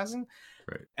toddler assassin?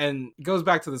 Right. And it goes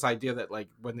back to this idea that like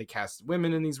when they cast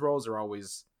women in these roles, they're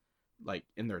always like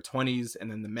in their 20s, and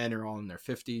then the men are all in their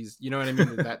 50s. You know what I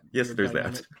mean? That Yes, weird there's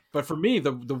dynamic. that. But for me,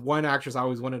 the one actress I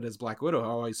always wanted as Black Widow, I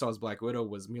always saw as Black Widow,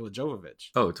 was Mila Jovovich.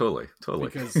 Oh, totally.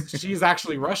 Because she's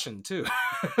actually Russian too.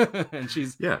 And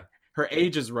her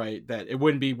age is right, that it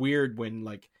wouldn't be weird when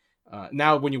like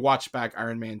now when you watch back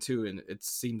Iron Man 2 and it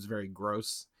seems very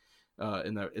gross.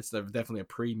 It's definitely a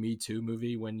pre-Me Too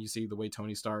movie when you see the way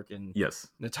Tony Stark and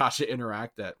Natasha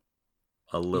interact, that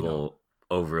a little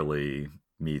overly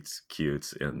meets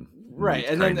cute and right,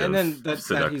 and then that's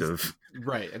seductive.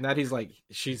 Right, and that he's like,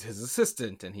 she's his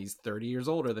assistant and he's 30 years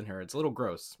older than her. It's a little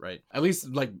gross, right? At least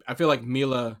like I feel like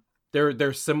Mila,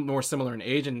 they're more similar in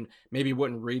age, and maybe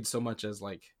wouldn't read so much as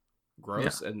like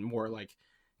gross and more like,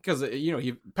 because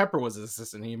Pepper was his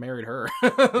assistant, and he married her.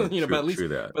 But at least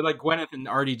but like Gwyneth and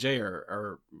RDJ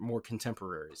are more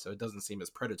contemporary, so it doesn't seem as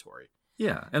predatory.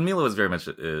 Yeah, and Mila was very much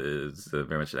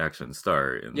an action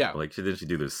star. And like didn't she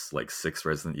do this like 6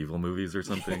 Resident Evil movies or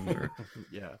something? Or...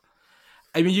 Yeah.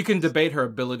 I mean, you can debate her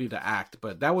ability to act,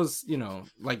 but that was,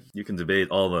 like you can debate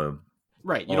all the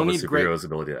right. You don't need superheroes'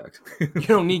 ability to act. You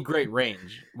don't need great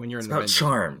range when you're in the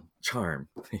charm.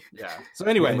 Yeah. So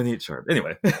anyway, need charm.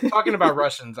 Anyway, talking about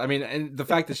Russians, I mean, and the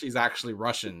fact that she's actually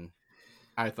Russian,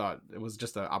 I thought it was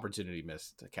just an opportunity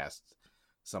missed to cast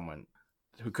someone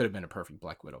who could have been a perfect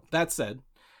Black Widow. That said,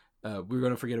 we're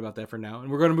going to forget about that for now,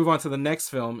 and we're going to move on to the next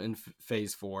film in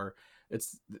Phase 4.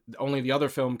 It's only the other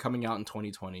film coming out in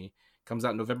 2020. Comes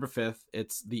out November 5th.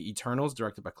 It's The Eternals,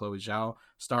 directed by Chloe Zhao,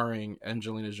 starring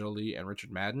Angelina Jolie and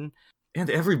Richard Madden. And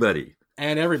everybody.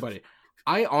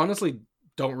 I honestly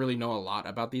don't really know a lot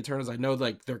about The Eternals. I know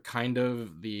like they're kind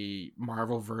of the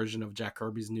Marvel version of Jack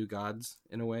Kirby's New Gods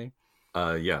in a way.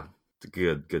 Yeah.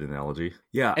 Good analogy.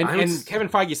 Yeah. And Kevin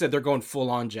Feige said they're going full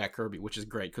on Jack Kirby, which is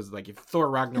great, because like if Thor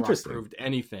Ragnarok proved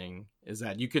anything, is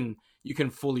that you can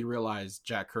fully realize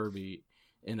Jack Kirby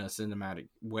in a cinematic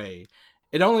way.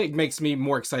 It only makes me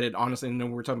more excited, honestly, and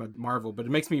then we're talking about Marvel, but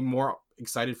it makes me more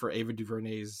excited for Ava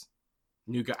DuVernay's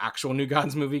actual New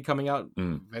Gods movie coming out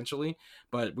eventually.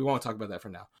 But we won't talk about that for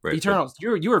now. Right, Eternals,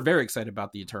 you were very excited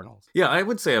about the Eternals. Yeah, I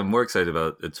would say I'm more excited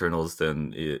about Eternals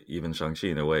than even Shang-Chi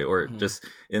in a way, or just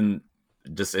in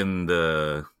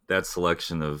that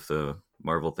selection of the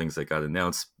Marvel things that got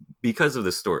announced because of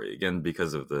the story. Again,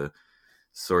 because of the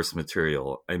source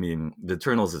material. I mean, the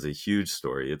Eternals is a huge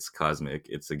story. It's cosmic.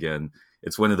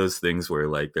 It's one of those things where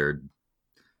like there are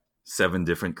 7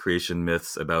 different creation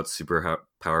myths about super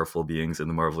powerful beings in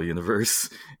the Marvel universe,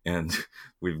 and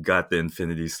we've got the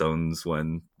Infinity Stones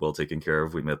one well taken care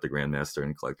of. We met the Grandmaster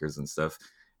and collectors and stuff,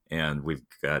 and we've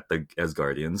got the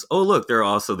Asgardians. Oh look, there are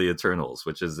also the Eternals,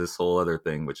 which is this whole other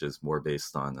thing, which is more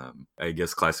based on I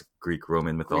guess classic Greek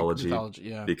Roman mythology,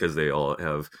 because they all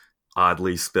have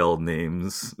oddly spelled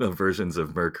names of versions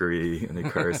of Mercury and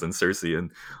Icarus and Circe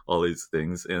and all these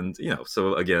things. And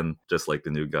so again, just like the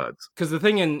New Gods, because the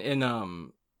thing in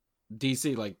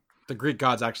DC, like the Greek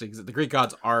gods actually exist. The Greek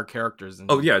gods are characters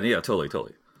totally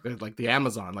like the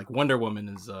Amazon, like Wonder Woman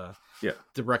is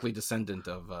directly descendant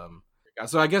of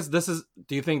so I guess do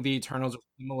you think the Eternals are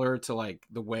similar to like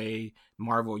the way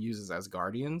Marvel uses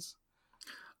Asgardians?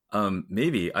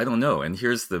 Maybe, I don't know. And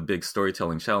here's the big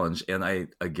storytelling challenge. And I,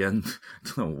 again,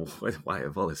 don't know why I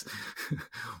have all this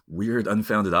weird,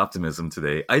 unfounded optimism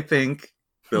today. I think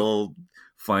they'll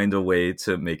find a way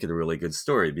to make it a really good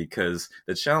story, because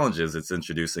the challenge is it's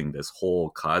introducing this whole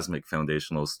cosmic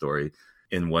foundational story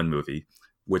in one movie,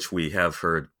 which we have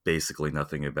heard basically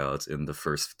nothing about in the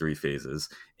first 3 phases.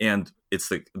 And it's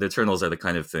the Eternals are the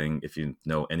kind of thing, if you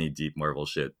know any deep Marvel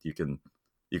shit, you can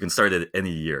start it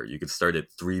any year. You could start it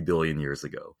 3 billion years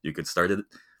ago. You could start it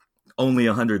only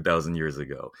 100,000 years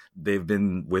ago. They've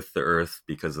been with the Earth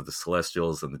because of the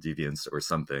Celestials and the Deviants or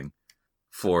something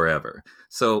forever.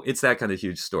 So it's that kind of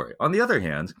huge story. On the other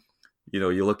hand,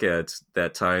 you look at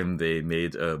that time they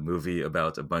made a movie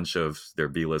about a bunch of their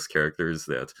B-list characters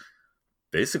that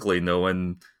basically no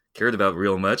one cared about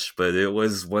real much, but it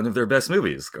was one of their best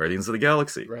movies, Guardians of the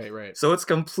Galaxy. Right. So it's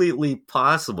completely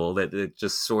possible that it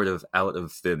just sort of out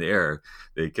of thin air,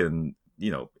 they can,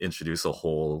 introduce a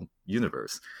whole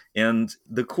universe. And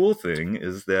the cool thing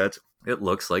is that it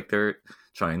looks like they're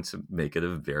trying to make it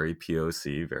a very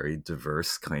POC, very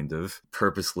diverse kind of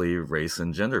purposely race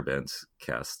and gender bent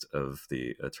cast of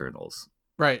the Eternals.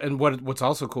 Right. And what's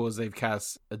also cool is they've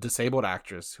cast a disabled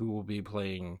actress who will be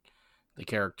playing the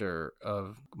character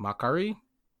of Makari.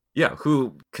 Yeah,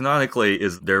 who canonically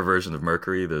is their version of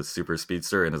Mercury, the super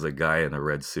speedster, and is a guy in a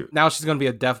red suit. Now she's going to be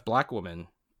a deaf Black woman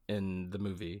in the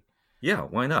movie. Yeah,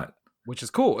 why not? Which is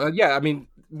cool. I mean,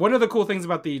 one of the cool things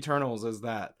about the Eternals is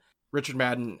that Richard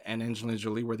Madden and Angelina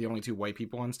Jolie were the only 2 white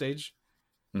people on stage.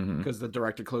 Mhm. because the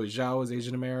director Chloe Zhao is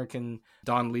Asian American,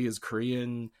 Don Lee is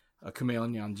Korean, Kumail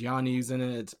Nanjiani's in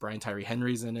it, Brian Tyree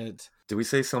Henry's in it, Did we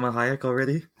say Salma Hayek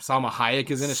already? Salma Hayek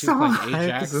is in it. She's Salma playing Hayek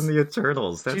Ajax. is in the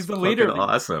Eternals. That's She's the fucking leader of the-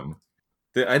 awesome.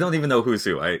 I don't even know who's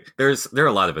who. There are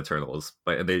a lot of Eternals,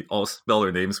 but they all spell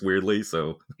their names weirdly.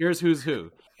 So Here's who's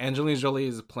who. Angelina Jolie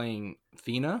is playing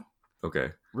Thena.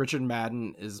 okay, Richard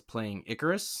Madden is playing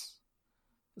Icarus.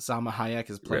 Salma Hayek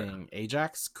is playing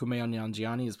Ajax. Kumail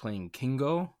Nanjiani is playing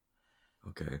Kingo.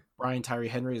 okay. Brian Tyree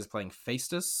Henry is playing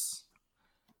Phaestus.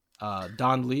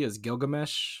 Don Lee is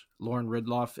Gilgamesh. Lauren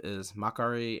Ridloff is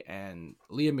Makari. And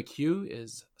Leah McHugh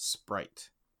is Sprite.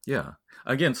 Yeah.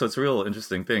 Again, so it's a real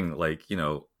interesting thing. Like,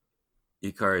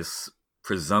 Icarus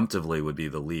presumptively would be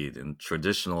the lead in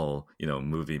traditional,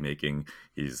 movie making.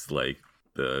 He's like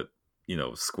the,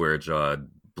 square-jawed,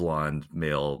 blonde,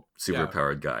 male,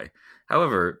 superpowered guy.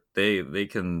 However, they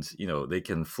can, they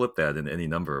can flip that in any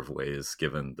number of ways,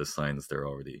 given the signs they're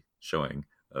already showing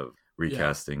of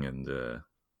recasting and,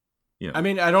 I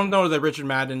mean, I don't know that Richard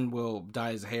Madden will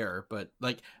dye his hair, but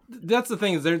like that's the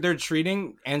thing is they're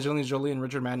treating Angelina Jolie and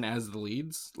Richard Madden as the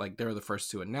leads. Like they're the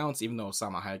first to announce, even though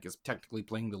Salma Hayek is technically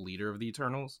playing the leader of the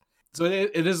Eternals. So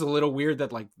it is a little weird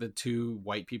that like the two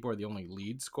white people are the only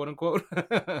leads, quote unquote.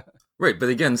 Right, but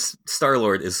again,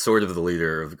 Star-Lord is sort of the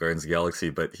leader of Guardians of the Galaxy,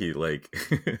 but he like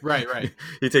right.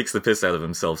 he takes the piss out of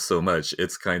himself so much.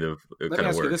 It's kind of Let me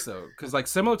ask you this though, because like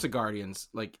similar to Guardians,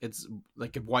 like it's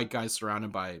like a white guy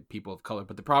surrounded by people of color.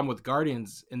 But the problem with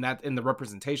Guardians in the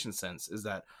representation sense is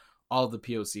that all the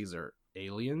POCs are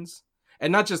aliens,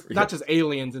 and not just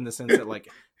aliens in the sense that like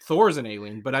Thor's an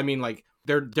alien, but I mean like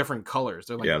they're different colors.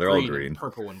 They're like they're all green,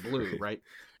 purple, and blue, right?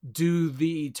 Do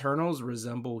the Eternals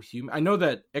resemble human? I know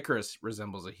that Icarus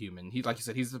resembles a human. He, like you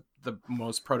said, he's the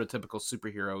most prototypical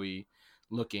superhero-y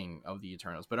looking of the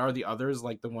Eternals. But are the others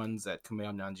like the ones that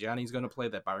Kumail Nanjiani is going to play,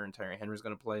 that Brian Tyree Henry is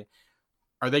going to play?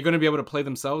 Are they going to be able to play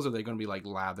themselves, or are they going to be like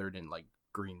lathered in like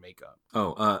green makeup?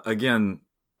 Again,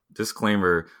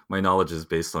 disclaimer: my knowledge is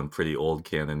based on pretty old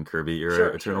canon Kirby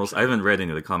era Eternals. Sure. I haven't read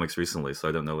any of the comics recently, so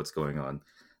I don't know what's going on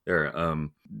there.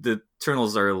 The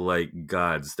Eternals are like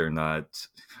gods. They're not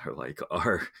like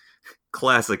our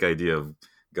classic idea of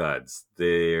gods.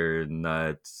 They're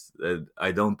not.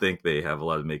 I don't think they have a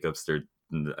lot of makeups.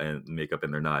 Makeup,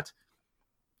 and they're not,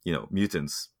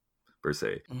 mutants per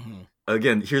se. Mm-hmm.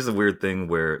 Again, here's a weird thing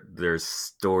where their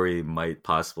story might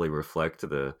possibly reflect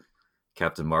the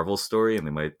Captain Marvel story, and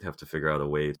they might have to figure out a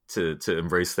way to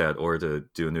embrace that or to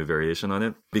do a new variation on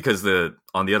it. Because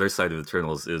on the other side of the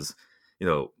Eternals is,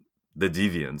 the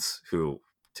Deviants, who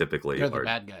typically they're the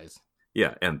bad guys.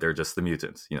 Yeah, and they're just the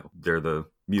mutants. They're the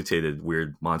mutated,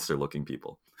 weird, monster-looking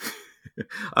people.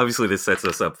 Obviously, this sets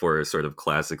us up for a sort of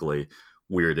classically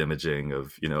weird imaging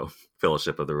of,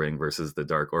 Fellowship of the Ring versus the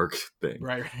Dark Orc thing.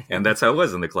 Right. And that's how it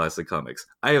was in the classic comics.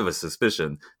 I have a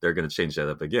suspicion they're going to change that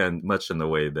up again, much in the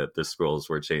way that the Skrulls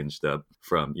were changed up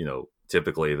from,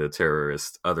 typically the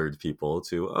terrorist othered people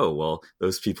to, oh, well,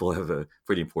 those people have a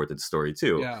pretty important story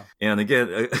too. Yeah. And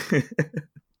again,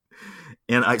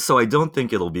 so I don't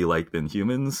think it'll be like the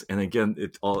Inhumans. And again,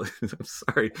 I'm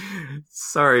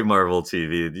sorry, Marvel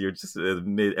TV, you're just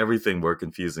made everything more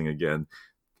confusing again.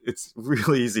 It's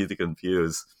really easy to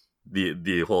confuse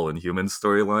the whole Inhuman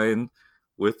storyline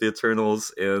with the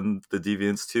Eternals and the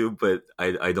Deviants too, but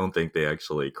I don't think they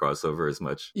actually cross over as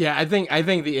much. Yeah, I think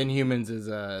the Inhumans is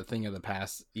a thing of the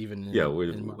past, even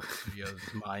in Marvel Studios'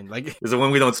 mind. Like, is it one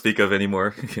we don't speak of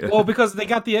anymore? Yeah. Well, because they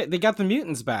got the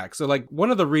mutants back. So like one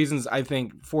of the reasons I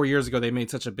think 4 years ago they made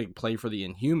such a big play for the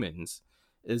Inhumans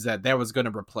is that was going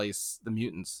to replace the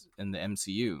mutants in the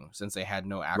MCU, since they had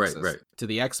no access to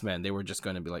the X-Men. They were just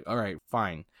going to be like, all right,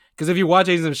 fine. Because if you watch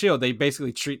Agents of S.H.I.E.L.D., they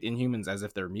basically treat Inhumans as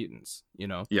if they're mutants,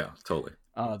 Yeah, totally.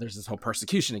 There's this whole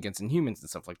persecution against Inhumans and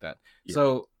stuff like that. Yeah.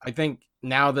 So I think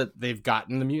now that they've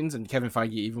gotten the mutants, and Kevin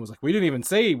Feige even was like, we didn't even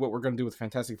say what we're going to do with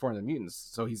Fantastic Four and the mutants.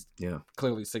 So he's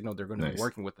clearly signaled they're going to be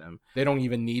working with them. They don't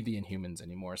even need the Inhumans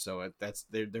anymore. So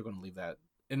they're going to leave that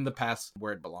in the past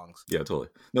where it belongs. Yeah, totally.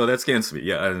 No, that scans to me.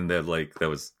 Yeah, and that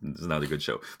was not a good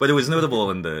show, but it was notable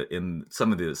in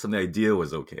some of the idea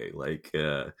was okay. Like,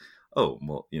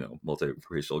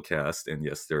 multiracial cast, and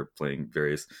yes, they're playing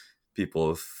various people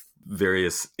with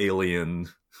various alien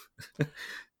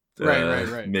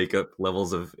right. makeup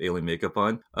levels of alien makeup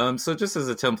on. So just as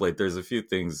a template, there's a few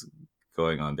things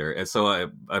going on there, and so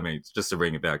I mean, just to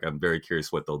bring it back, I'm very curious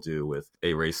what they'll do with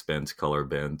a race bent, color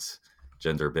bent,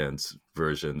 gender bent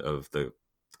version of the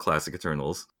classic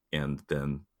Eternals, and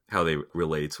then how they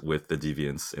relate with the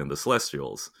Deviants and the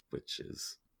Celestials, which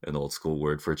is an old school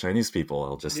word for Chinese people.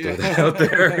 I'll just throw that out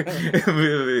there.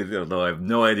 Although I have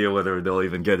no idea whether they'll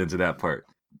even get into that part.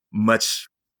 much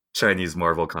Chinese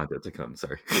Marvel content to come.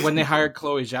 Sorry. When they hired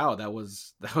Chloe Zhao, that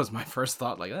was my first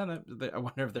thought. Like, I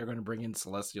wonder if they're going to bring in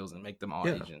Celestials and make them all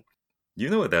Asian. You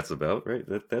know what that's about, right?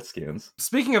 That scans.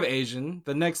 Speaking of Asian,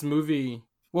 the next movie.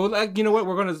 Well, you know what?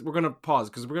 We're gonna pause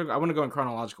because I want to go in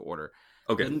chronological order.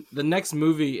 Okay. The next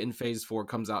movie in Phase 4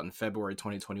 comes out in February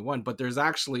 2021. But there's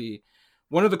actually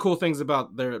one of the cool things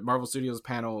about their Marvel Studios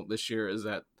panel this year is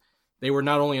that they were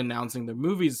not only announcing their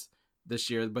movies this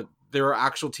year, but there are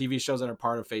actual TV shows that are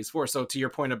part of Phase 4. So to your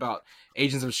point about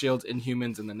Agents of S.H.I.E.L.D.,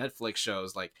 Inhumans, and the Netflix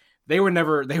shows, like they were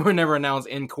never announced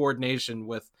in coordination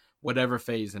with whatever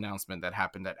phase announcement that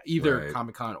happened at either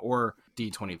Comic-Con or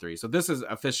D23. So this is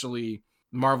officially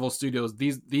Marvel Studios.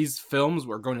 These films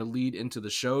were going to lead into the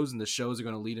shows, and the shows are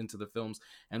going to lead into the films.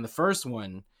 And the first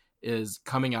one is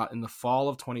coming out in the fall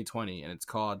of 2020, and it's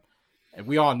called, and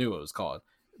we all knew it was called,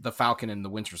 The Falcon and the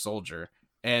Winter Soldier.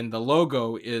 And the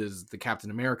logo is the Captain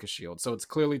America shield. So it's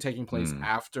clearly taking place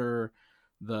after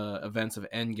the events of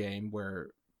Endgame, where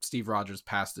Steve Rogers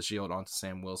passed the shield on to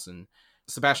Sam Wilson.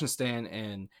 Sebastian Stan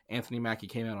and Anthony Mackie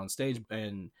came out on stage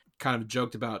and kind of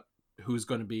joked about who's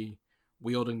going to be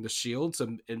wielding the shield.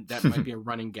 So that might be a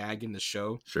running gag in the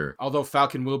show. Sure. Although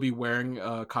Falcon will be wearing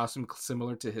a costume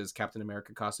similar to his Captain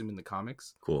America costume in the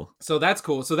comics. Cool. So that's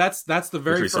cool. So that's the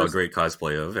very Which we first... saw great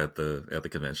cosplay of at the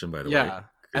convention, by the way. Yeah.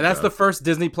 And that's the first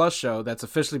Disney Plus show that's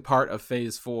officially part of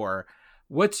Phase 4.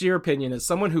 What's your opinion as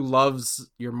someone who loves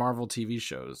your Marvel TV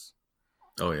shows?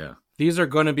 Oh, yeah. These are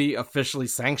going to be officially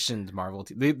sanctioned Marvel.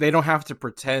 They don't have to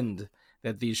pretend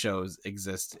that these shows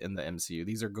exist in the MCU.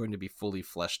 These are going to be fully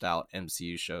fleshed out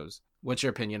MCU shows. What's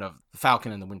your opinion of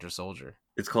Falcon and the Winter Soldier?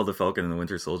 It's called The Falcon and the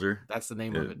Winter Soldier? That's the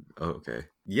name of it. Oh, okay.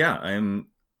 Yeah, I'm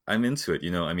into it.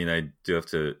 I mean, I do have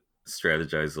to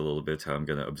strategize a little bit how I'm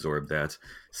going to absorb that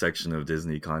section of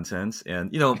Disney content.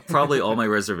 And, probably all my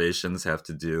reservations have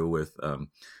to do with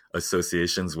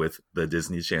associations with the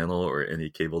Disney Channel or any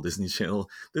cable Disney channel.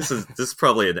 This is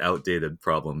probably an outdated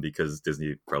problem because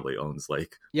Disney probably owns a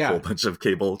whole bunch of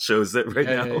cable shows now.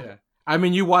 Yeah. I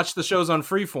mean, you watch the shows on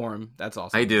Freeform. That's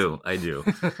awesome. I do.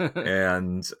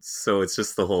 And so it's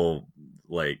just the whole,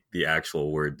 the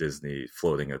actual word Disney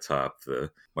floating atop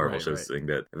the Marvel shows thing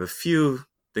that I have a few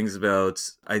things about.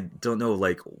 I don't know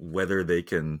whether they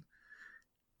can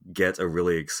get a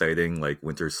really exciting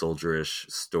Winter Soldier-ish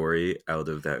story out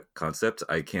of that concept.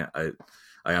 I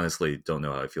honestly don't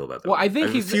know how I feel about that. Well, I think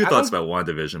I have a few thoughts about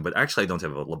WandaVision, but actually I don't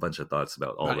have a bunch of thoughts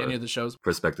about any of the shows.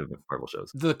 Prospective Marvel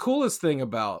shows. The coolest thing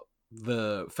about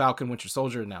the Falcon Winter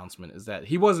Soldier announcement is that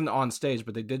he wasn't on stage,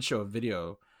 but they did show a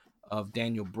video of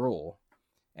Daniel Bruhl,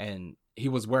 and he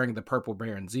was wearing the purple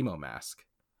Baron Zemo mask.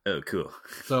 Oh, cool.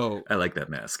 So I like that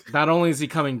mask. Not only is he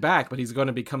coming back, but he's going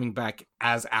to be coming back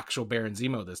as actual Baron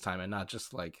Zemo this time, and not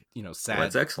just sad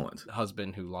that's excellent.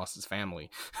 Husband who lost his family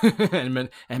and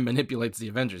manipulates the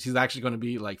Avengers. He's actually going to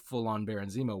be full on Baron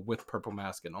Zemo with purple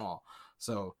mask and all.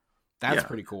 So that's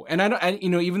pretty cool. And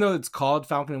even though it's called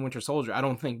Falcon and Winter Soldier, I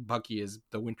don't think Bucky is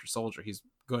the Winter Soldier. He's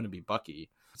going to be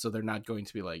Bucky. So they're not going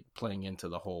to be playing into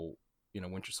the whole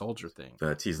Winter Soldier thing.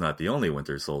 But he's not the only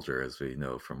Winter Soldier, as we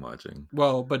know from watching.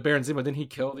 Well, but Baron Zemo, didn't he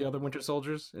kill the other Winter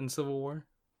Soldiers in Civil War?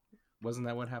 Wasn't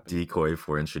that what happened? Decoy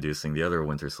for introducing the other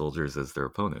Winter Soldiers as their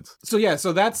opponents. So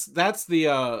that's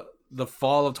the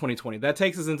fall of 2020. That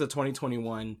takes us into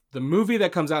 2021. The movie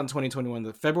that comes out in 2021,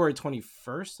 the February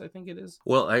 21st, I think it is.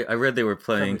 Well, I read they were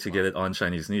planning to get it on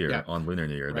Chinese New Year, on Lunar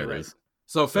New Year, that is.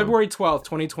 So February 12th,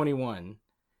 2021,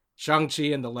 Shang-Chi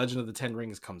and the Legend of the Ten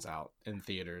Rings comes out in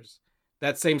theaters.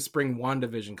 That same spring,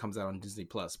 WandaVision comes out on Disney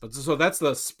Plus. But so that's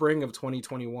the spring of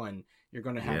 2021. You're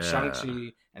going to have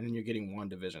Shang-Chi, and then you're getting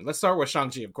WandaVision. Let's start with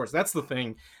Shang-Chi, of course. That's the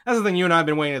thing you and I have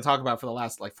been waiting to talk about for the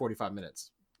last 45 minutes.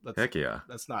 Heck yeah.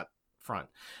 That's not front.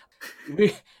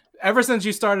 Ever since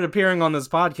you started appearing on this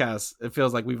podcast, it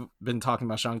feels like we've been talking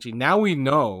about Shang-Chi. Now we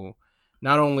know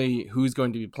not only who's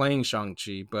going to be playing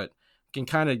Shang-Chi, but can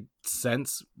kind of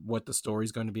sense what the story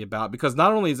is going to be about, because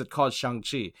not only is it called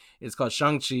Shang-Chi, it's called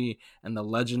Shang-Chi and the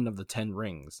Legend of the Ten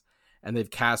Rings, and they've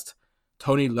cast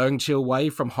Tony Leung Wei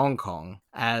from Hong Kong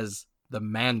as the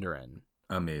Mandarin.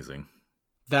 Amazing.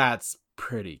 That's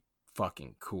pretty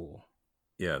fucking cool.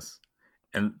 Yes.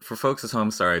 And for folks at home,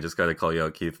 sorry, I just got to call you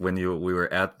out, Keith. When we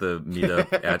were at the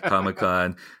meetup at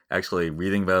Comic-Con, actually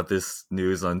reading about this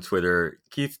news on Twitter,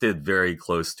 Keith did very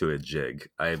close to a jig.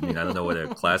 I mean, I don't know what a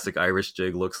classic Irish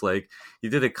jig looks like. He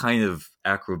did a kind of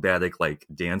acrobatic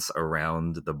dance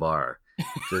around the bar.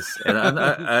 And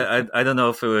I don't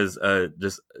know if it was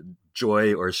just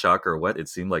joy or shock or what. It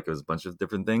seemed like it was a bunch of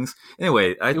different things.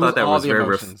 Anyway, I It thought that all was the very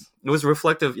emotions. it was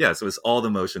reflective. Yes, it was all the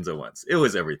emotions at once. It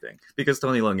was everything, because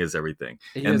Tony Leung is everything.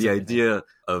 He And is the everything. idea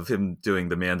of him doing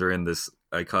the Mandarin, this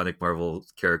iconic Marvel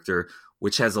character,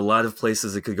 which has a lot of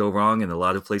places it could go wrong and a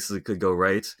lot of places it could go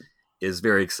right, is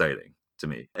very exciting to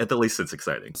me. At the least, it's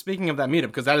exciting. Speaking of that meetup,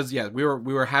 because that is, we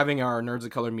were having our Nerds of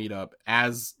Color meetup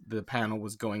as the panel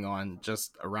was going on,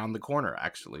 just around the corner,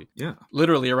 actually. Yeah.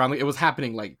 Literally around. It was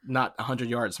happening like not 100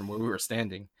 yards from where we were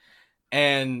standing,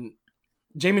 and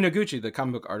Jamie Noguchi, the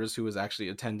comic book artist who was actually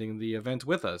attending the event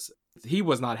with us, he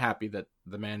was not happy that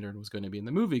the Mandarin was going to be in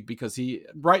the movie, because he,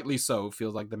 rightly so,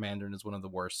 feels like the Mandarin is one of the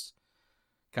worst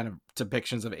kind of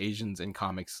depictions of Asians in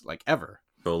comics like ever.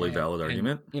 Totally valid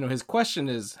argument. You know, his question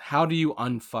is, how do you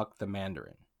unfuck the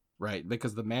Mandarin, right?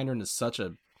 Because the Mandarin is such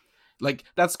a, like,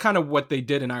 that's kind of what they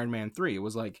did in Iron Man 3. It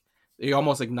was like, they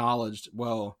almost acknowledged,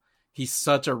 well, he's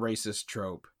such a racist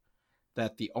trope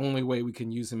that the only way we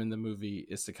can use him in the movie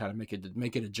is to kind of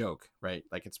make it a joke, right?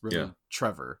 Like, it's really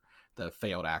Trevor, the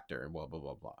failed actor, and blah, blah,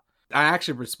 blah, blah. I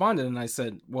actually responded and I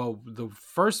said, well, the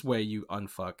first way you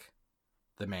unfuck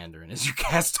the Mandarin is you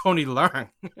cast Tony Leung.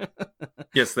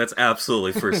 Yes, that's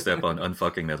absolutely first step on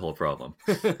unfucking that whole problem.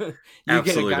 You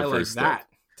Absolutely get a guy the like first step. that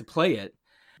to play it,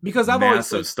 because I've always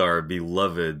Massive said, star,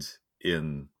 beloved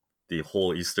in the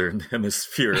whole Eastern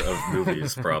Hemisphere of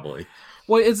movies, probably.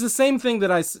 well, it's the same thing that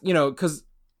because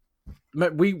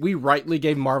we rightly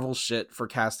gave Marvel shit for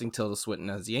casting Tilda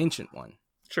Swinton as the Ancient One,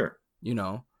 Sure.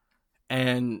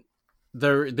 And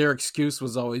their excuse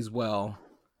was always, well,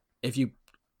 if you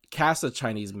cast a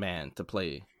Chinese man to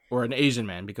play, or an Asian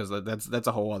man, because that's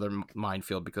a whole other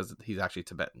minefield, because he's actually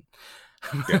Tibetan.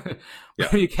 Yeah.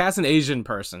 If you cast an Asian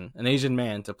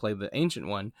man to play the Ancient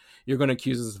One, you're going to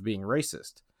accuse us of being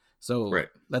racist. So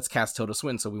let's cast Tilda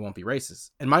Swinton so we won't be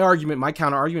racist. And my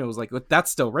counter argument was like,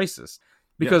 that's still racist,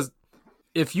 because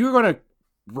if you're going to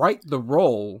write the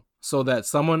role so that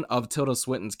someone of Tilda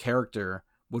Swinton's character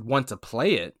would want to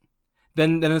play it,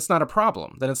 then it's not a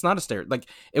problem. Then it's not a stereotype. Like,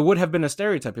 it would have been a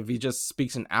stereotype if he just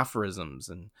speaks in aphorisms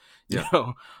and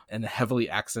and heavily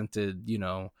accented,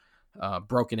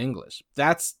 broken English.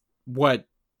 That's what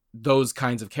those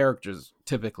kinds of characters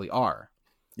typically are.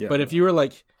 Yeah. But if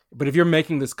you're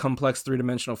making this complex,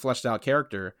 three-dimensional, fleshed out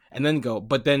character, and then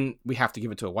but then we have to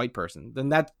give it to a white person,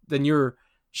 then you're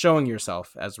showing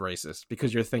yourself as racist,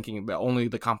 because you're thinking that only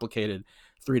the complicated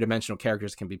three-dimensional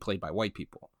characters can be played by white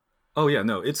people. Oh yeah,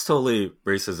 no, it's totally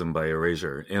racism by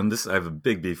erasure. And I have a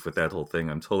big beef with that whole thing.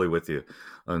 I'm totally with you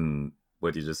on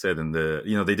what you just said. And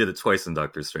they did it twice in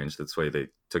Doctor Strange. That's why they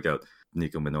took out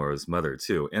Nico Minoru's mother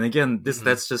too. And again,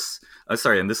 that's just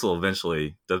sorry, and this will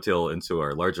eventually dovetail into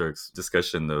our larger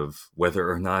discussion of whether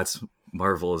or not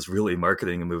Marvel is really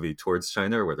marketing a movie towards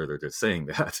China, or whether they're just saying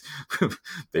that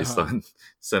based on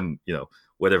some,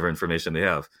 whatever information they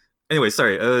have. Anyway,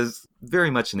 sorry, it was very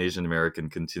much an Asian American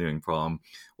continuing problem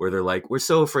where they're like, we're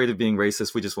so afraid of being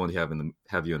racist, we just won't have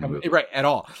you in the movie. Right, at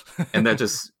all. And that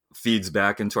just feeds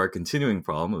back into our continuing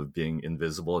problem of being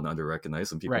invisible and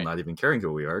under-recognized, and people not even caring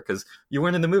who we are, because you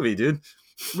weren't in the movie, dude.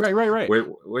 Right.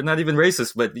 We're not even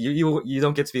racist, but you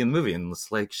don't get to be in the movie, and it's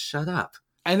like, shut up.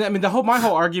 And I mean, my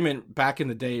whole argument back in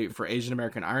the day for Asian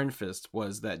American Iron Fist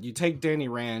was that you take Danny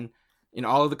Rand in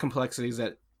all of the complexities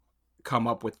that come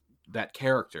up with that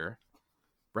character,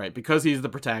 right? Because he's the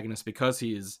protagonist, because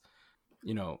he's,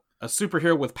 a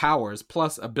superhero with powers,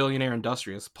 plus a billionaire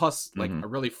industrialist, plus like a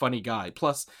really funny guy,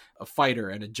 plus a fighter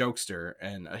and a jokester,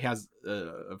 and he has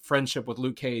a friendship with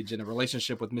Luke Cage and a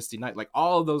relationship with Misty Knight. Like,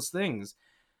 all of those things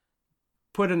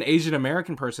put an Asian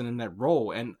American person in that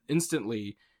role, and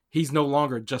instantly he's no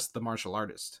longer just the martial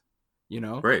artist.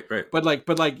 Right.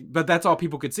 But that's all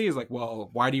people could see is like, well,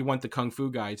 why do you want the kung fu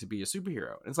guy to be a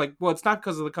superhero? And it's like, well, it's not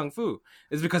because of the kung fu.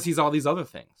 It's because he's all these other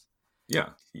things. Yeah,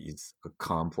 he's a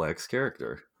complex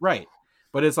character. Right.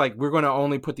 But it's like, we're going to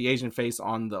only put the Asian face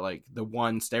on the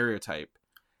one stereotype.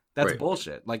 That's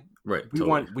bullshit. Like, we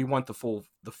want the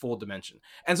full dimension.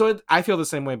 And so I feel the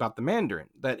same way about the Mandarin,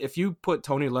 that if you put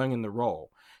Tony Leung in the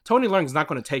role, Tony Leung's not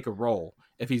going to take a role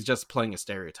if he's just playing a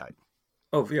stereotype.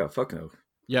 Oh yeah, fuck no.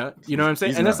 Yeah, you know what I'm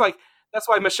saying? And that's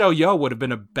why Michelle Yeoh would have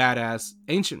been a badass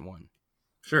Ancient One.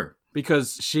 Sure.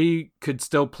 Because she could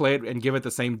still play it and give it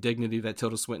the same dignity that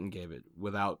Tilda Swinton gave it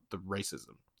without the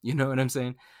racism. You know what I'm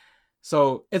saying?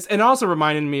 So it also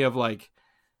reminded me of like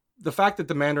the fact that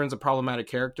the Mandarin's a problematic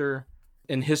character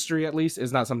in history, at least,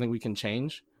 is not something we can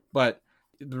change. But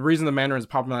the reason the Mandarin's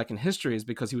problematic in history is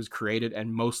because he was created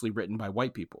and mostly written by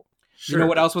white people. Sure. You know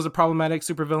what else was a problematic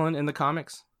supervillain in the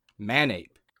comics?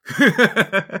 Manape.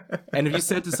 And if you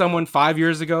said to someone 5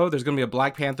 years ago, there's going to be a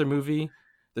Black Panther movie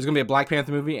there's going to be a Black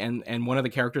Panther movie and one of the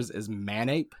characters is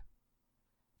Manape,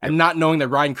 and not knowing that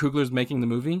Ryan Coogler is making the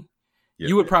movie,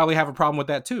 you would probably have a problem with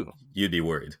that too. You'd be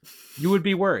worried. You would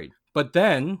be worried. But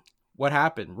then what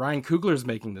happened? Ryan Coogler is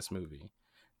making this movie.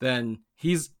 Then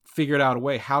he's figured out a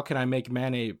way. How can I make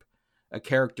Manape a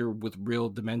character with real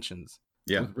dimensions,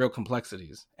 with real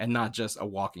complexities, and not just a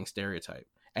walking stereotype?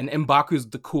 And M'Baku's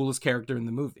the coolest character in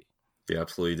the movie. He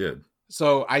absolutely did.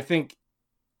 So I think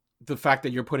the fact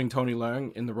that you're putting Tony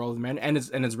Leung in the role of the man, and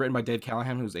it's written by Dave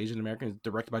Callahan, who's Asian American, it's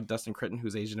directed by Dustin Critton,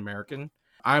 who's Asian American.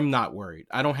 I'm not worried.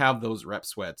 I don't have those rep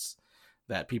sweats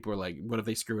that people are like, what if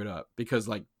they screw it up? Because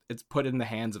like it's put in the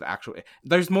hands of actual.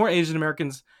 There's more Asian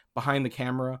Americans behind the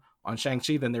camera on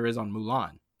Shang-Chi than there is on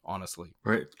Mulan, honestly.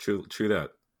 Right. True that.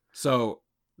 So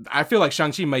I feel like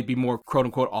Shang-Chi might be more quote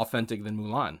unquote authentic than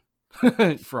Mulan.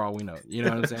 For all we know, you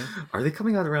know what I'm saying? Are they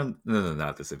coming out around? No,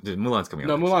 not this. Mulan's coming out.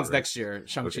 No, Mulan's right? next year.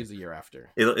 Shang-Chi's the year after.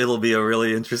 It'll be a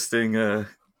really interesting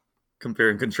compare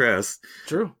and contrast.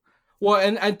 True. Well,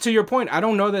 and to your point, I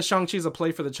don't know that Shang-Chi's a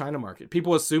play for the China market.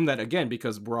 People assume that again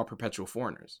because we're all perpetual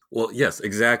foreigners. Well, yes,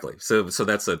 exactly. So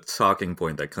that's a talking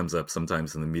point that comes up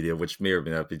sometimes in the media, which may or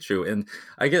may not be true. And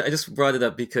I just brought it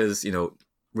up because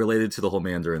related to the whole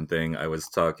Mandarin thing, I was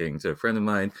talking to a friend of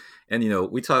mine, and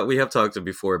we have talked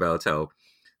before about how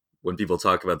when people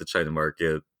talk about the China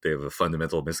market, they have a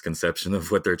fundamental misconception of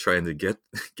what they're trying to get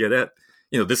at.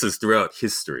 This is throughout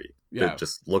history. Yeah.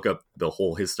 Just look up the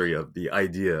whole history of the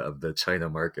idea of the China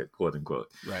market, quote unquote.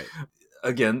 Right.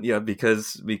 Again, yeah,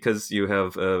 because you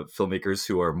have filmmakers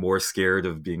who are more scared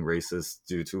of being racist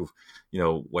due to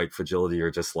white fragility or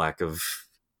just lack of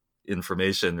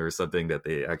information or something, that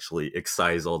they actually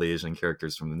excise all the Asian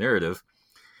characters from the narrative,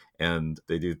 and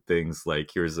they do things like,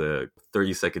 here's a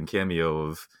 30-second cameo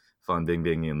of Fan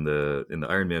Bingbing in the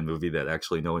Iron Man movie that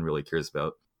actually no one really cares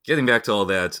about. Getting back to all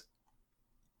that,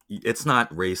 it's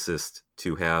not racist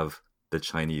to have the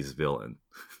Chinese villain.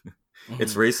 Mm-hmm.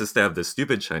 It's racist to have the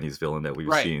stupid Chinese villain that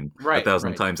we've seen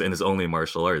 1,000 times and is only a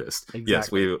martial artist.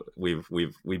 Exactly.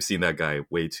 Yes, we've seen that guy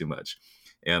way too much,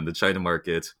 and the China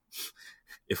market,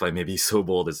 if I may be so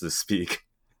bold as to speak,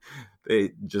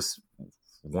 they just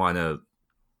want to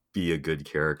be a good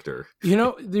character. Do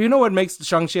you know what makes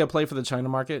Shang-Chi a play for the China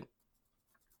market?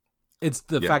 It's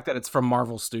the fact that it's from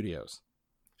Marvel Studios.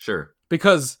 Sure.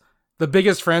 Because the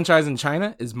biggest franchise in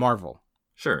China is Marvel.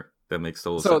 Sure. That makes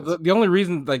total sense. So the only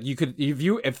reason, like, you could, if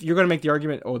you're going to make the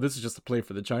argument, oh, this is just a play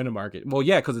for the China market. Well,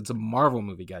 yeah, because it's a Marvel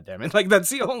movie, goddammit. Like, that's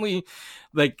the only,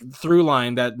 like, through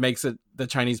line that makes it the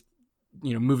Chinese,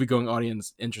 movie-going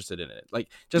audience interested in it. Like,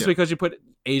 just because you put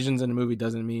Asians in a movie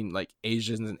doesn't mean, like,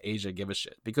 Asians in Asia give a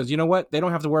shit. Because you know what? They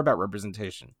don't have to worry about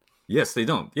representation. Yes, they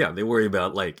don't. Yeah, they worry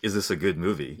about, like, is this a good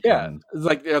movie? Yeah, it's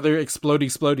like, are there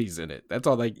explodies in it? That's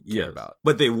all they care about.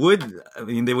 But they would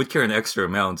care an extra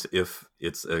amount if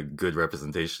it's a good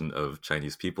representation of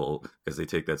Chinese people, because they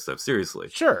take that stuff seriously.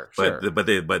 Sure.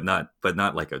 But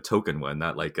not like a token one,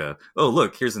 not like a, oh,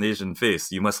 look, here's an Asian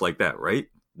face, you must like that, right?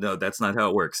 No, that's not how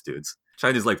it works, dudes.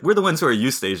 China's like, we're the ones who are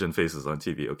used to Asian faces on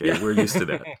TV, okay? Yeah. We're used to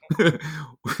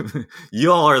that.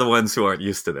 Y'all are the ones who aren't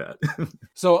used to that.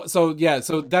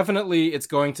 So definitely it's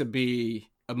going to be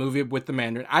a movie with the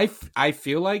Mandarin. I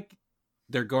feel like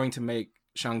they're going to make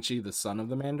Shang-Chi the son of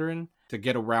the Mandarin to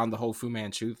get around the whole Fu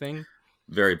Manchu thing.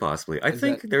 Very possibly. I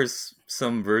think there's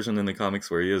some version in the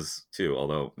comics where he is too,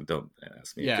 although don't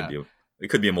ask me. Yeah. It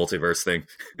could be a multiverse thing.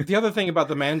 The other thing about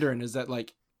the Mandarin is that,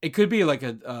 like, it could be like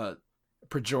a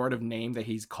pejorative name that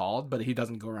he's called, but he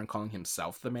doesn't go around calling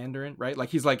himself the Mandarin, right? Like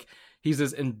he's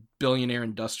this billionaire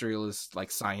industrialist,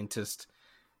 like scientist,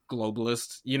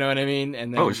 globalist, you know what I mean?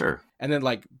 And then, sure. And then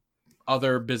like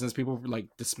other business people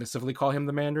like dismissively call him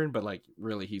the Mandarin, but like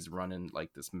really he's running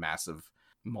like this massive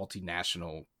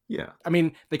multinational. Yeah. I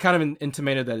mean, they kind of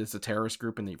intimated that it's a terrorist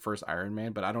group in the first Iron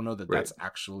Man, but I don't know that that's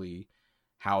actually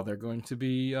how they're going to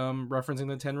be referencing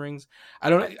the 10 rings. I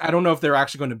don't know if they're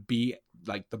actually going to be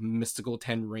like the mystical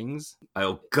 10 rings.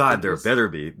 Oh God, there better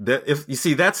be. That, if you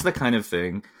see, that's the kind of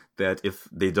thing that if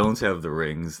they don't have the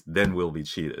rings, then we'll be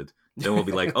cheated. Then we'll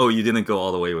be like, oh, you didn't go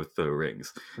all the way with the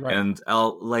rings. Right. And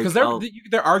because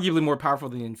they're arguably more powerful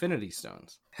than the Infinity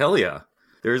Stones. Hell yeah.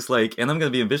 There's like, and I'm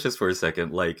going to be ambitious for a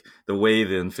second, like the way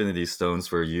the Infinity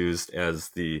Stones were used as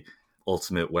the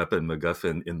ultimate weapon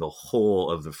MacGuffin in the whole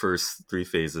of the first 3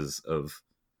 phases of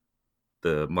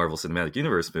the Marvel Cinematic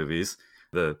Universe movies.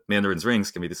 The Mandarin's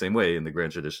rings can be the same way in the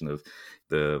grand tradition of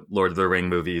the Lord of the Ring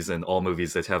movies and all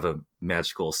movies that have a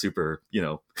magical super,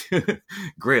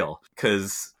 grail.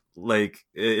 Because, like,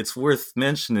 it's worth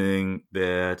mentioning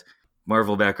that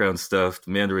Marvel background stuff,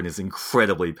 the Mandarin is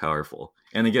incredibly powerful.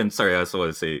 And again, sorry, I also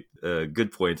want to say,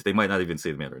 good point. They might not even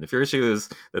say the Mandarin. If your issue is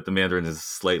that the Mandarin is a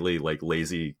slightly like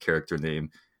lazy character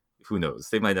name, who knows?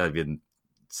 They might not even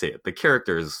say it. The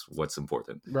character is what's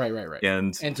important. Right.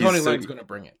 And Tony Leung's going to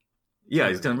bring it. Yeah,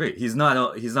 he's going to bring it. He's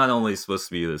not only supposed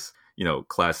to be this,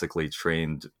 classically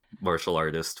trained martial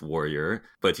artist warrior,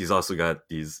 but he's also got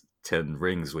these 10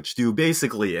 rings which do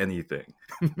basically anything.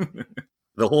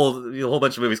 The whole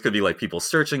bunch of movies could be like people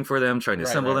searching for them, trying to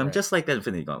assemble them, just like that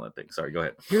Infinity Gauntlet thing. Sorry, go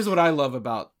ahead. Here's what I love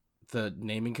about the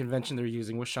naming convention they're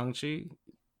using with Shang-Chi.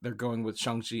 They're going with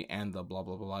Shang-Chi and the blah,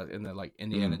 blah, blah, in the like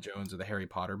Indiana Jones or the Harry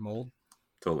Potter mold.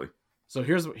 Totally. So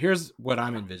here's what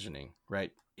I'm envisioning,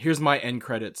 right? Here's my end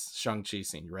credits Shang-Chi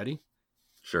scene. You ready?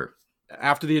 Sure.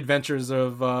 After the adventures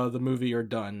of the movie are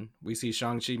done, we see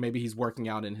Shang-Chi. Maybe he's working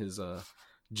out in his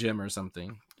gym or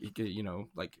something. He could,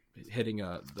 like hitting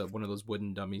one of those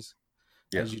wooden dummies,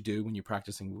 as you do when you're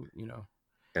practicing,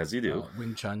 as you do,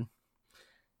 Wing Chun.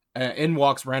 In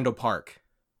walks Randall Park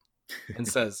and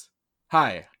says,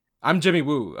 "Hi, I'm Jimmy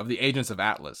Woo of the Agents of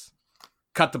Atlas."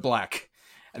 Cut to black.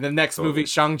 And the next movie,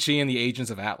 Shang-Chi and the Agents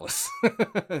of Atlas.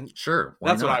 Sure.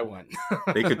 That's what I want.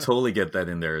 They could totally get that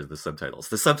in there as the subtitles.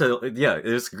 The subtitle, yeah,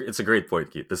 it's a great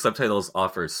point, Keith. The subtitles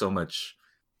offer so much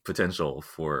potential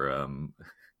for,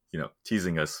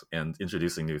 teasing us and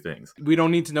introducing new things. We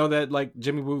don't need to know that, like,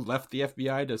 Jimmy Woo left the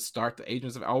FBI to start the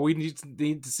Agents of... All we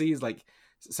need to see is, like,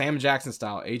 Sam Jackson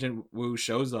style. Agent Woo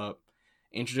shows up,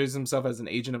 introduces himself as an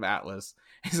agent of Atlas.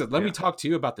 He said, let me talk to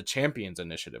you about the Champions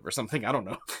Initiative or something. I don't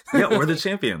know. Yeah, or the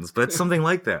Champions, but something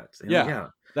like that. And yeah.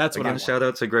 That's what I want. Shout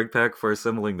out to Greg Pak for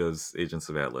assembling those Agents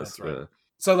of Atlas. That's right.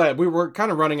 So that we were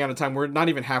kind of running out of time. We're not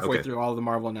even halfway through all of the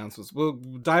Marvel announcements. We'll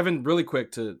dive in really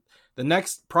quick to the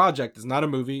next project. Is not a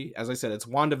movie. As I said, it's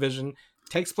WandaVision.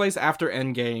 Takes place after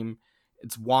Endgame.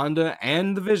 It's Wanda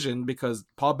and the Vision because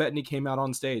Paul Bettany came out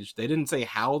on stage. They didn't say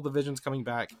how the Vision's coming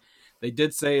back. They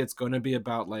did say it's going to be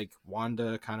about like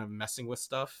Wanda kind of messing with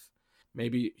stuff,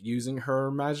 maybe using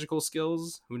her magical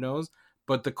skills. Who knows?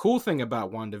 But the cool thing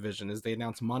about WandaVision is they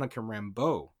announced Monica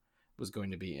Rambeau was going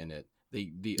to be in it,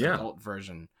 the adult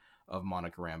version of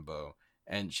Monica Rambeau,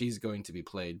 and she's going to be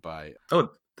played by. Oh,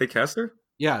 they cast her?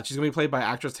 Yeah, she's going to be played by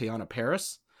actress Teyonah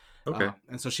Parris. Okay,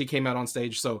 and so she came out on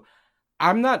stage. So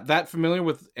I'm not that familiar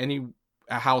with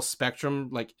how Spectrum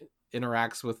like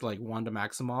interacts with like Wanda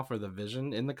Maximoff or the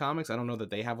Vision in the comics. I don't know that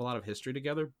they have a lot of history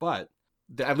together, but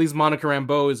at least Monica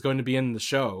Rambeau is going to be in the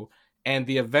show, and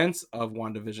the events of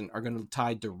WandaVision are going to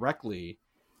tie directly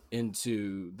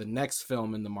into the next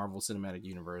film in the Marvel Cinematic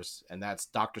Universe, and that's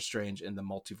Doctor Strange in the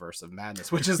Multiverse of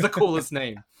Madness, which is the coolest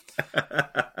name.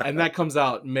 And that comes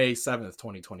out May 7th,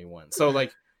 2021. So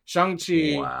like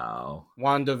Shang-Chi,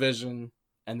 WandaVision,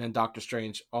 and then Doctor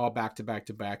Strange all back to back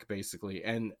to back, basically.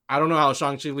 And I don't know how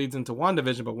Shang-Chi leads into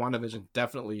WandaVision, but WandaVision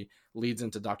definitely leads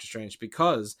into Doctor Strange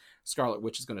because Scarlet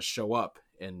Witch is going to show up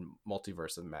in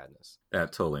Multiverse of Madness.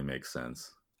 That totally makes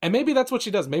sense. And maybe that's what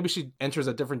she does. Maybe she enters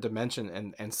a different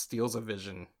dimension and steals a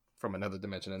Vision from another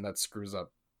dimension, and that screws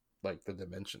up like the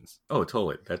dimensions. Oh,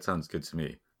 totally. That sounds good to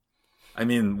me. I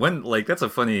mean, that's a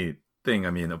funny thing. I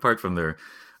mean, apart from their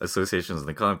associations in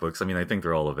the comic books, I mean, I think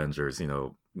they're all Avengers.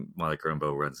 Monica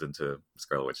Rambeau runs into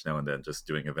Scarlet Witch now and then just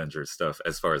doing Avengers stuff,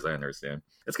 as far as I understand.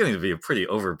 It's going to be a pretty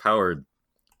overpowered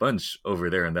bunch over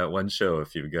there in that one show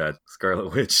if you've got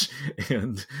Scarlet Witch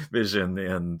and Vision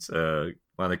and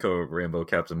Monica Rambeau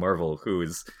Captain Marvel, who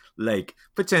is like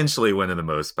potentially one of the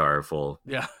most powerful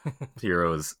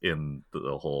heroes in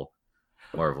the whole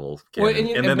Marvel canon.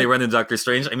 Well, and then they run into Doctor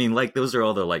Strange. I mean, like, those are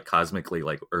all the like cosmically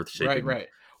like earth-shaking. Right.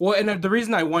 Well, and the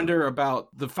reason I wonder about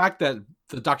the fact that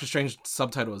the Doctor Strange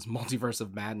subtitle is Multiverse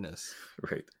of Madness,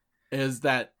 right, is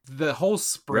that the whole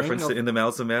spring reference to In the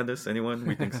Mouths of Madness? Anyone?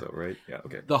 We think so, right? Yeah,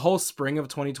 okay. The whole spring of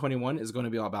 2021 is going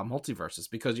to be all about multiverses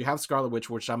because you have Scarlet Witch,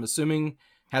 which I'm assuming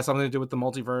has something to do with the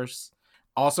multiverse.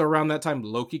 Also, around that time,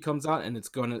 Loki comes out, and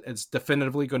it's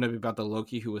definitively going to be about the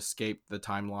Loki who escaped the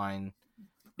timeline.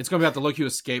 It's going to be about the Loki who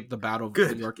escaped the Battle of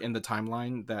New York in the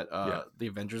timeline that the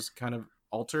Avengers kind of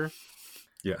alter.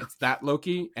 Yeah, it's that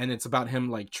Loki, and it's about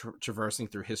him like traversing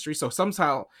through history. So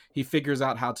somehow he figures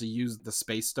out how to use the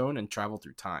Space Stone and travel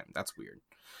through time. That's weird.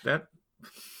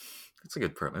 That's a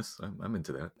good premise. I'm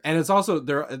into that. And it's also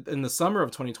there in the summer of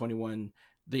 2021.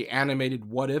 The animated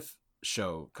What If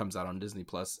show comes out on Disney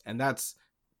Plus, and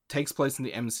takes place in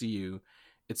the MCU.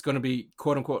 It's going to be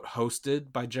quote unquote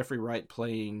hosted by Jeffrey Wright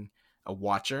playing a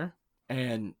Watcher,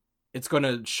 and it's going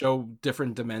to show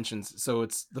different dimensions. So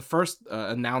it's the first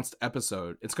announced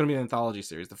episode. It's going to be an anthology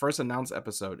series. The first announced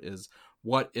episode is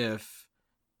What If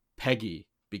Peggy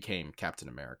became Captain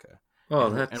America? Oh,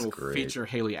 that's and will great. Feature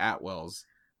Haley Atwell's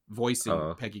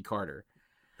voicing Peggy Carter.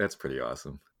 That's pretty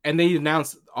awesome. And they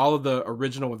announced all of the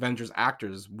original Avengers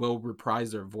actors will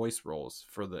reprise their voice roles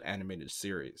for the animated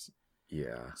series.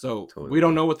 Yeah. So totally. we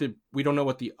don't know what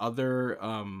the other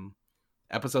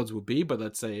episodes will be, but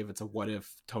let's say if it's a what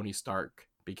if Tony Stark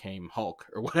became Hulk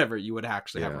or whatever, you would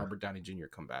actually have Robert Downey Jr.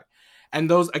 come back. And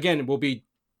those again will be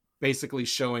basically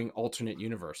showing alternate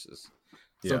universes.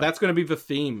 So that's going to be the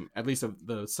theme, at least of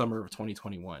the summer of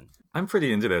 2021. I'm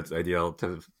pretty into that idea, I'll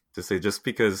to say, just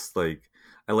because like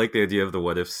I like the idea of the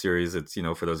What If series. It's, you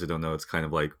know, for those who don't know, it's kind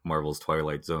of like Marvel's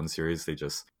Twilight Zone series. They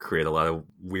just create a lot of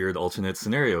weird alternate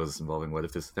scenarios involving what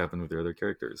if this happened with their other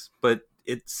characters. But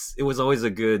it was always a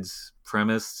good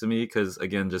premise to me because,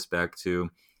 again, just back to,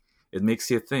 it makes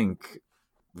you think,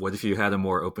 what if you had a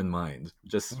more open mind?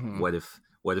 Just what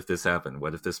if this happened?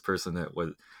 What if this person that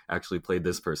was actually played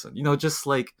this person? You know, just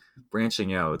like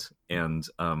branching out and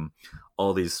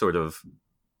all these sort of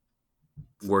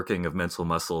working of mental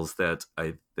muscles that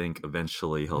I think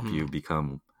eventually help you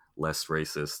become less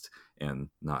racist and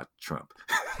not Trump.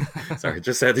 Sorry,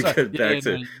 just had to get back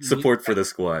to support for the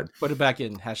squad. Put it back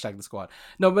in #the squad.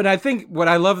 No, but I think what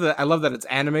I love that it's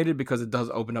animated because it does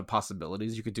open up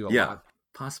possibilities. You could do a lot.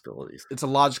 Possibilities. It's a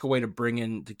logical way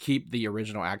to keep the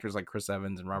original actors like Chris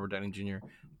Evans and Robert Downey Jr.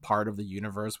 part of the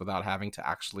universe without having to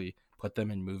actually put them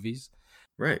in movies.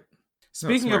 Right.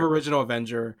 Speaking of original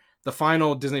Avenger, the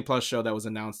final Disney Plus show that was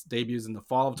announced debuts in the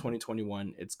fall of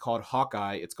 2021. It's called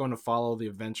Hawkeye. It's going to follow the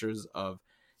adventures of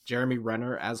Jeremy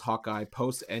Renner as Hawkeye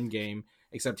post Endgame,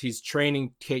 except he's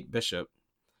training Kate Bishop.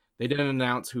 They didn't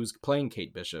announce who's playing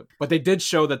Kate Bishop, but they did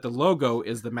show that the logo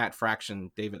is the Matt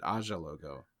Fraction David Aja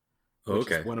logo, which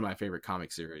is one of my favorite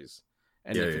comic series.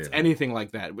 And if it's anything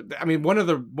like that, I mean, one of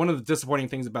the disappointing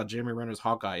things about Jeremy Renner's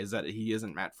Hawkeye is that he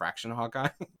isn't Matt Fraction Hawkeye.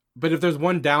 But if there's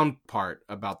one down part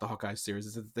about the Hawkeye series,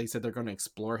 is that they said they're going to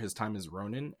explore his time as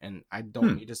Ronin, and I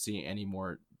don't need to see any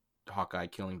more Hawkeye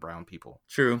killing brown people.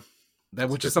 True.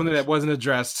 Which is something that wasn't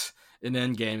addressed in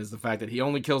Endgame, is the fact that he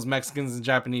only kills Mexicans and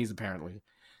Japanese, apparently.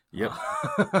 Yep.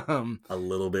 A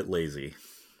little bit lazy.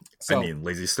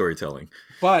 Lazy storytelling.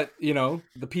 But, you know,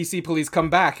 the PC police come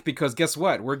back because guess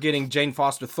what? We're getting Jane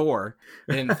Foster Thor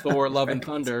in Thor Love and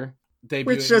Thunder.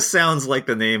 Which just sounds like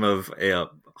the name of a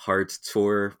Heart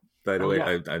tour, by the way.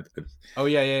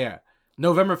 Yeah.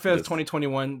 November 5th,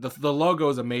 2021. The logo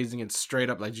is amazing. It's straight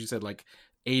up, like you said, like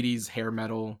 80s hair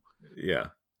metal. Yeah,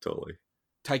 totally.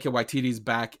 Taika Waititi's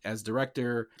back as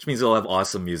director. Which means they'll have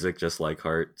awesome music just like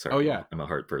Heart. Sorry, I'm a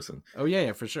Heart person. Oh,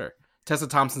 yeah, for sure. Tessa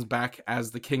Thompson's back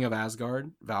as the King of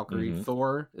Asgard. Valkyrie.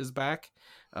 Thor is back.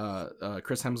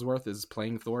 Chris Hemsworth is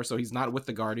playing Thor, so he's not with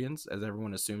the Guardians, as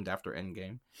everyone assumed after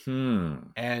Endgame.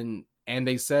 And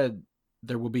they said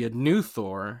there will be a new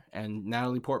Thor, and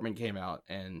Natalie Portman came out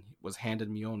and was handed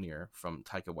Mjolnir from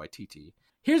Taika Waititi.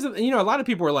 A lot of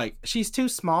people were like, she's too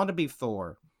small to be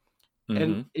Thor.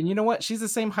 And you know what? She's the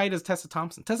same height as Tessa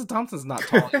Thompson. Tessa Thompson's not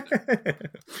tall either.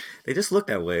 They just look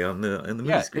that way in the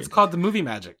movie screen. It's called the movie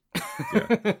magic.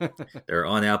 They're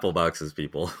on Apple boxes,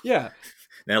 people. Yeah.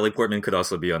 Natalie Portman could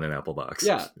also be on an Apple box.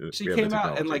 Yeah. She came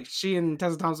out and like she and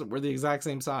Tessa Thompson were the exact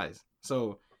same size.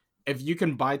 So if you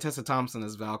can buy Tessa Thompson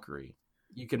as Valkyrie,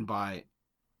 you can buy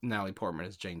Natalie Portman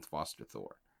as Jane Foster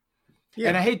Thor. Yeah.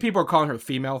 And I hate people are calling her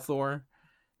female Thor.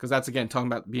 Because that's, again, talking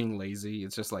about being lazy.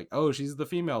 It's just like, oh, she's the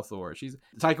female Thor.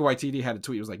 Taika Waititi had a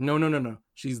tweet. It was like, no.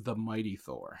 She's the mighty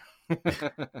Thor.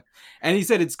 And he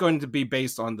said it's going to be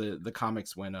based on the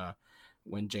comics when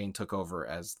Jane took over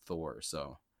as Thor.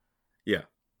 So yeah,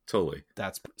 totally.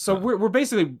 We're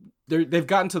basically, they've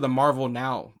gotten to the Marvel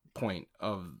Now point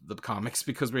of the comics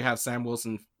because we have Sam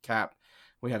Wilson Cap.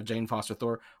 We have Jane Foster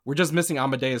Thor. We're just missing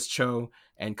Amadeus Cho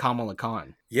and Kamala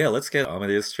Khan. Yeah, let's get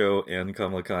Amadeus Cho and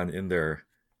Kamala Khan in there.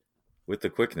 With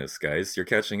the quickness, guys, you're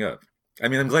catching up. I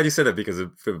mean, I'm glad you said that because,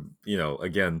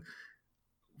 again,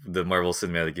 the Marvel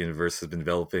Cinematic Universe has been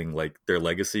developing like their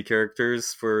legacy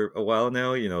characters for a while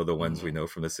now. You know, the ones we know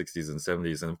from the 60s and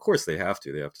 70s, and of course they have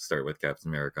to start with Captain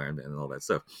America, Iron Man, and all that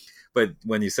stuff. But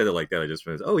when you said it like that, I just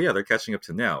realized, oh yeah, they're catching up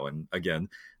to now. And again,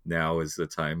 now is the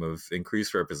time of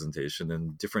increased representation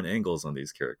and different angles on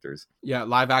these characters. Yeah,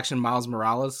 live action Miles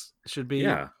Morales should be.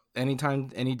 Yeah.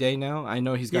 Anytime, any day now. I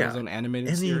know he's got his own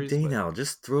animated series. Any day now.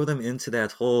 Just throw them into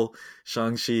that whole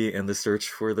Shang-Chi and the search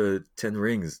for the 10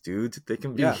 rings, dude. They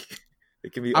can be they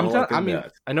can be all up in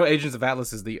that. I know Agents of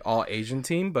Atlas is the all-Asian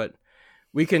team, but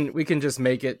we can just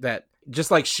make it that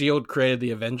just like S.H.I.E.L.D. created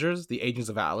the Avengers, the Agents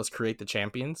of Atlas create the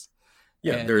champions.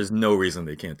 Yeah, there is no reason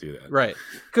they can't do that. Right.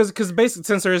 Because basically,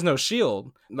 since there is no S.H.I.E.L.D.,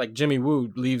 like Jimmy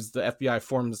Woo leaves the FBI,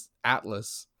 forms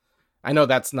Atlas. I know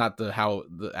that's not how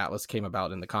the Atlas came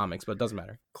about in the comics, but it doesn't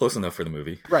matter. Close enough for the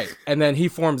movie. Right. And then he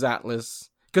forms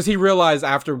Atlas. because he realized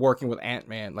after working with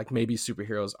Ant-Man, like maybe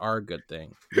superheroes are a good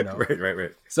thing, you know.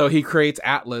 Right. So he creates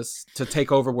Atlas to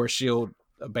take over where Shield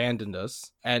abandoned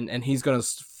us, and he's gonna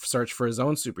search for his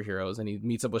own superheroes, and he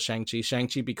meets up with Shang-Chi.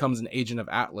 Shang-Chi becomes an agent of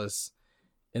Atlas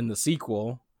in the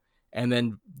sequel, and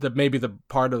then maybe the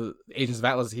part of Agents of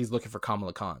Atlas, he's looking for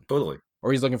Kamala Khan. Totally.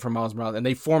 Or he's looking for Miles Morales, and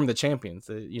they form the Champions.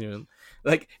 You know,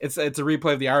 like it's a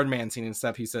replay of the Iron Man scene and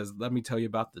stuff. He says, "Let me tell you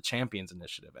about the Champions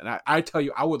Initiative," and I tell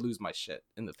you, I would lose my shit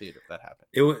in the theater if that happened.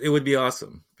 It would be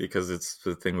awesome because it's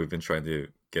the thing we've been trying to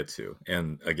get to,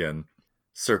 and again,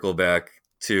 circle back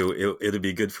to it'd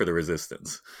be good for the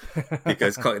Resistance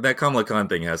because that Kamala Khan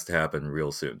thing has to happen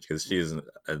real soon because she is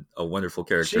a wonderful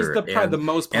character. She's the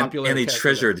most popular and a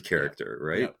treasured character,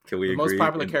 right? Yeah. Can we agree? The most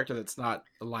popular character that's not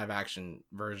a live action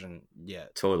version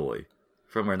yet. Totally.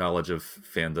 From our knowledge of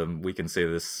fandom, we can say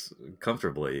this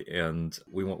comfortably, and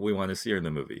we want to see her in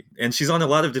the movie. And she's on a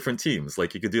lot of different teams.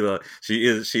 Like you could do the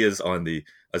she is on the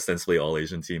ostensibly all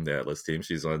Asian team, the Atlas team.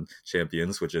 She's on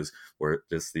Champions, which is where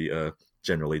just the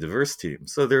generally diverse team.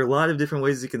 So there are a lot of different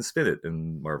ways you can spin it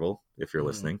in Marvel, if you're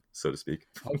listening, so to speak.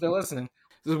 Hope they're listening.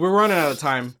 We're running out of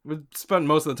time. We've spent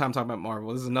most of the time talking about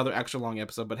Marvel. This is another extra long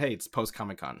episode, but hey, it's post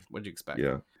Comic-Con. What'd you expect?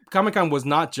 Yeah. Comic-Con was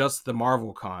not just the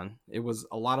Marvel Con. It was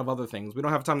a lot of other things. We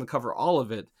don't have time to cover all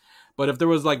of it, but if there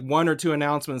was like one or two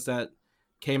announcements that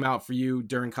came out for you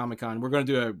during Comic-Con, we're going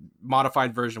to do a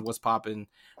modified version of what's popping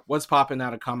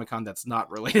out of Comic-Con that's not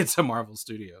related to Marvel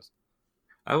Studios.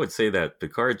 I would say that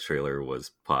Picard trailer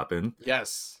was popping.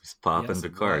 Yes. It's popping Yes,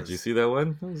 Picard. Did you see that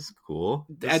one? That was cool.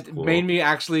 It made me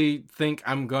actually think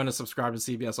I'm going to subscribe to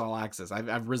CBS All Access.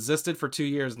 I've resisted for 2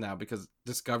 years now because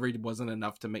Discovery wasn't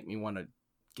enough to make me want to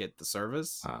get the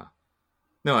service.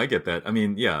 No, I get that. I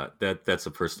mean, yeah, that's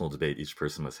a personal debate each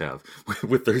person must have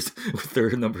with their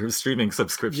number of streaming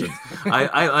subscriptions. Yeah.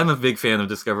 I'm a big fan of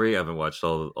Discovery. I haven't watched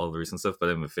all the recent stuff, but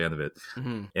I'm a fan of it.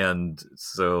 Mm-hmm. And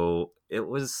so it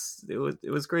was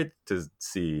great to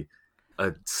see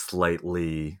a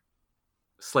slightly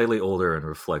older and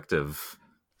reflective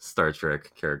Star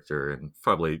Trek character, and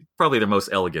probably the most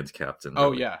elegant captain.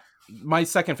 Oh really. Yeah, my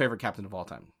second favorite captain of all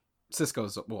time.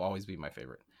 Sisko's will always be my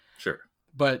favorite. Sure.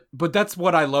 But that's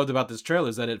what I loved about this trailer,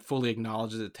 is that it fully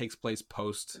acknowledges it takes place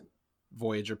post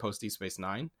Voyager, post Deep Space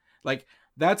Nine. Like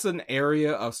that's an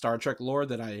area of Star Trek lore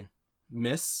that I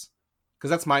miss,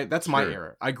 because that's my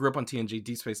era. I grew up on TNG.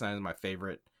 Deep Space Nine is my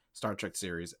favorite Star Trek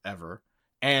series ever.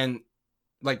 And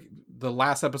like the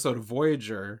last episode of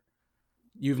Voyager,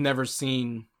 you've never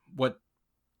seen what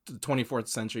the 24th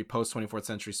century, post 24th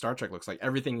century Star Trek looks like.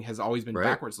 Everything has always been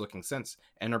backwards looking since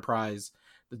Enterprise,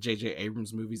 the J.J.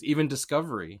 Abrams movies, even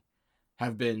Discovery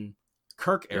have been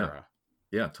Kirk era.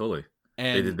 Yeah, totally.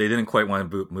 And they didn't quite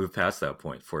want to move past that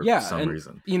point for some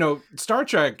reason. You know, Star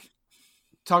Trek,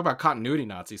 talk about continuity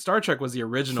Nazi. Star Trek was the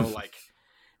original, like,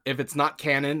 if it's not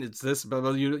canon, it's this, blah,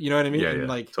 blah, you know what I mean? Yeah, and,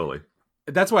 like, totally.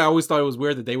 That's why I always thought it was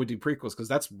weird that they would do prequels, because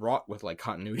that's wrought with, like,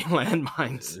 continuity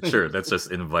landmines. Sure, that's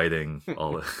just inviting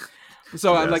all the...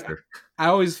 So I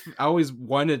always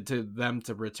wanted them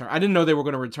to return. I didn't know they were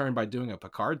going to return by doing a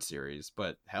Picard series,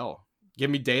 but hell, give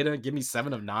me Data, give me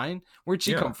 7 of 9. Where'd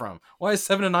she come from? Why is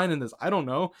 7 of 9 in this? I don't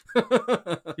know.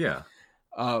 Yeah.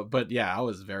 But yeah, I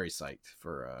was very psyched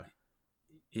for.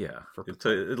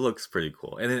 It looks pretty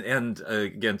cool, and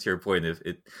again, to your point,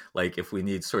 if we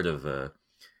need sort of a,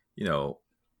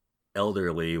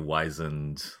 elderly,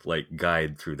 wizened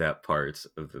guide through that part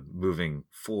of the moving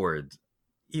forward,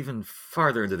 even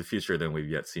farther into the future than we've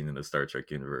yet seen in the Star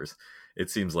Trek universe, it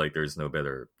seems like there's no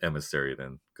better emissary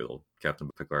than good old Captain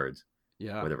Picard.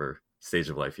 Yeah, whatever stage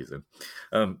of life he's in.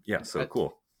 So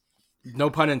cool. No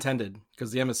pun intended,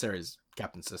 because the emissary is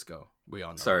Captain Sisko. We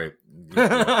all know. Sorry,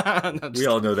 we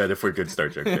all know that if we're good Star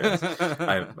Trek fans.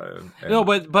 No,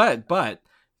 but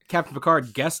Captain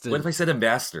Picard guested. What if I said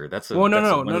ambassador? That's no.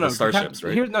 The starships,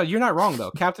 right? No, you're not wrong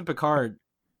though. Captain Picard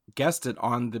guested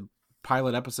on the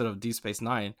pilot episode of Deep Space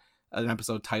Nine, an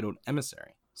episode titled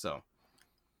Emissary. So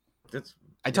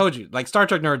I told you, Star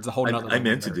Trek nerds, a whole nother. I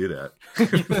meant to do that.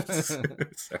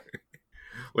 Sorry.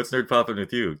 What's nerd popping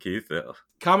with you, Keith?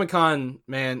 Comic-Con,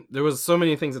 man, there was so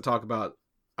many things to talk about.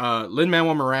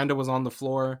 Lin-Manuel Miranda was on the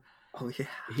floor. Oh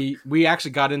yeah. We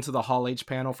actually got into the Hall H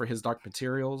panel for his Dark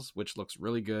Materials, which looks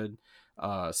really good.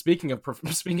 Speaking of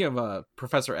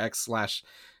Professor X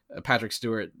 / Patrick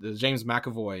Stewart, James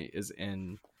McAvoy is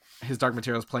in his Dark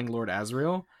Materials playing Lord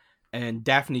Asriel, and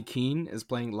Daphne Keane is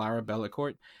playing Lara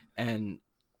Bellicourt, and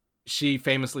she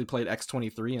famously played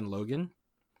X-23 in Logan.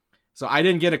 So I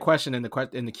didn't get a question in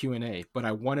the Q&A, but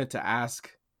I wanted to ask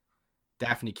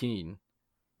Daphne Keane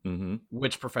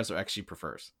which Professor X she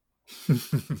prefers.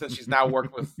 since she's now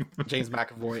worked with James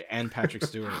McAvoy and Patrick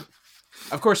Stewart.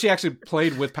 Of course, she actually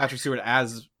played with Patrick Stewart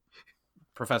as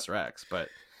Professor X, but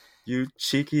You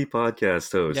cheeky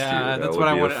podcast host. yeah, that's what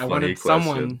I wanted. I wanted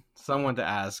someone to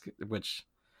ask, which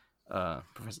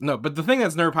no, but the thing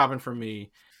that's nerd popping for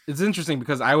me, it's interesting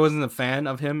because I wasn't a fan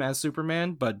of him as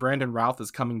Superman, but Brandon Routh is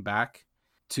coming back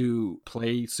to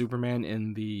play Superman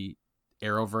in the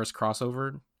Arrowverse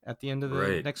crossover at the end of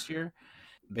the next year.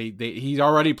 He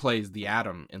already plays the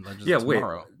Atom in Legends of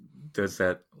Tomorrow. Does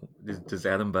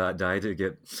Adam die to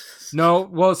get? No,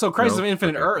 well, so Crisis of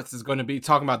Infinite Earths is going to be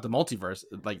talking about the multiverse.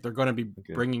 Like they're going to be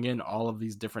bringing in all of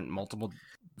these different multiple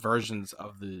versions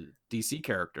of the DC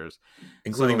characters,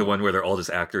 including the one where they're all just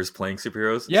actors playing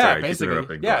superheroes. Yeah, Sorry,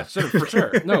 basically. Yeah, sure, for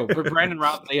sure. No, but Brandon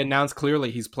Routh, they announced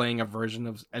clearly he's playing a version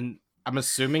of, and I'm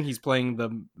assuming he's playing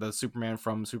the Superman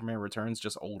from Superman Returns,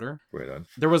 just older. Right on.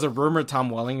 There was a rumor Tom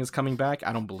Welling is coming back.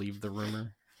 I don't believe the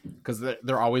rumor. Because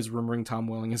they're always rumoring Tom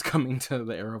Welling is coming to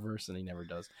the Arrowverse, and he never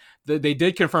does. They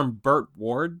did confirm Burt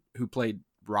Ward, who played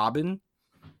Robin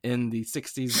in the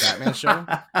 60s Batman show,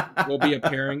 will be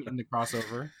appearing in the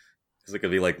crossover. Is it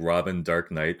going to be like Robin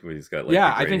Dark Knight, where he's got like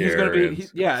I think he's going to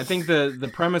be... I think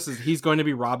the premise is he's going to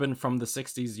be Robin from the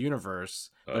 60s universe,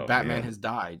 but Batman has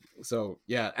died. So,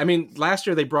 yeah. I mean, last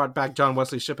year they brought back John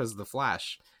Wesley Shipp as the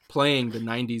Flash, playing the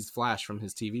 90s Flash from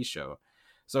his TV show.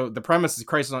 So the premise is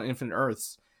Crisis on Infinite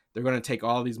Earths. They're going to take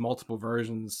all these multiple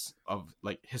versions of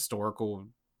like historical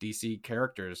DC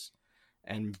characters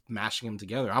and mashing them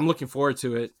together. I'm looking forward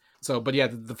to it. So, but yeah,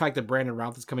 the fact that Brandon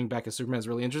Routh is coming back as Superman is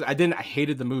really interesting. I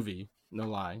hated the movie, no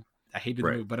lie. I hated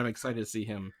the movie, but I'm excited to see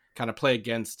him kind of play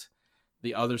against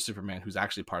the other Superman who's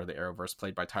actually part of the Arrowverse,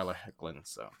 played by Tyler Hoechlin.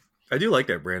 So I do like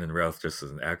that Brandon Routh just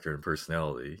as an actor and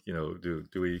personality. You know, do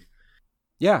we?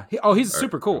 Yeah. He's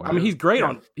super cool. I mean, he's great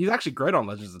he's actually great on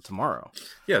Legends of Tomorrow.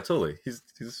 Yeah, totally. He's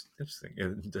interesting.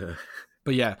 And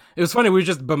but yeah, it was funny. We were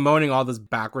just bemoaning all this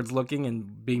backwards looking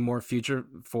and being more future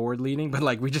forward leaning. But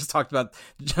like, we just talked about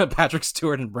Patrick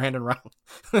Stewart and Brandon Routh.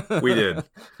 We did.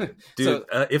 Dude, so,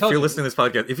 if you're listening to this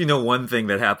podcast, if you know one thing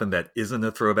that happened that isn't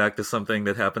a throwback to something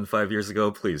that happened 5 years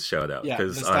ago, please shout out.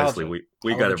 Because honestly, we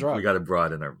got to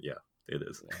broaden our, it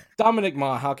is. Dominic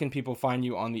Ma, how can people find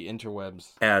you on the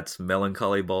interwebs? At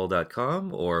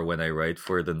melancholyball.com, or when I write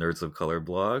for the Nerds of Color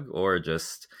blog, or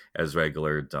just as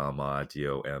regular Domma,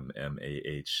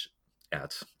 DOMMAH,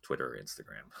 at Twitter or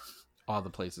Instagram. All the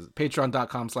places.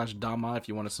 Patreon.com/Domma if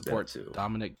you want to support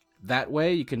Dominic that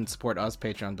way. You can support us,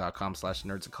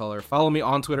 patreon.com/Nerds of Color. Follow me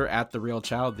on Twitter at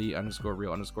 @TheRealChow,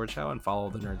 _real_Chow, and follow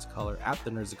the Nerds of Color at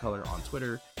the Nerds of Color on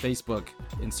Twitter, Facebook,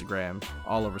 Instagram,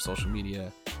 all over social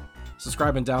media.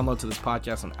 Subscribe and download to this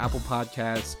podcast on Apple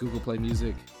Podcasts, Google Play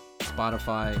Music,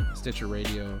 Spotify, Stitcher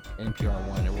Radio, NPR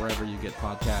One, or wherever you get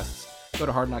podcasts. Go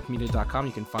to hardknockmedia.com.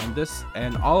 You can find this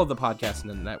and all of the podcasts in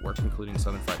the network, including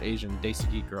Southern Fried Asian, Daisy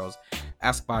Geek Girls,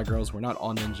 Ask Bi Girls, We're Not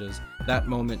All Ninjas, That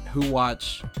Moment, Who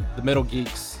Watch, The Middle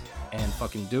Geeks, and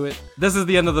Fucking Do It. This is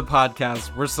the end of the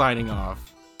podcast. We're signing off.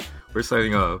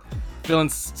 Feeling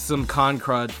some con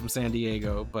crud from San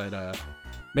Diego, but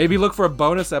maybe look for a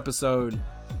bonus episode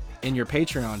in your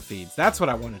Patreon feeds. That's what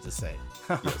I wanted to say.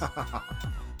 Yes.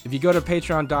 If you go to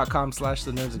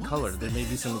patreon.com/the Nerds of Color, there may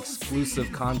be some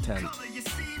exclusive content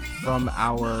from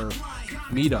our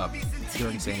meetup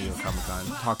during San Diego Comic-Con.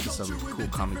 Talk to some cool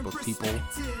comic book people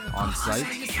on site.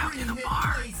 Out in a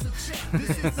bar.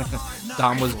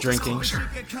 Dom was drinking.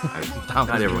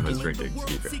 Not everyone was drinking,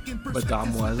 but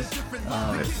Dom was.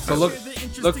 So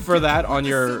look for that on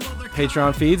your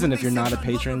Patreon feeds, and if you're not a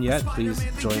patron yet, please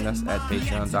join us at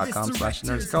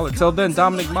patreon.com/nerdscolor. Till then,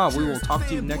 Dominic Ma, we will talk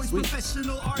to you next week.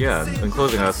 Yeah, in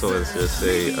closing, I also want to just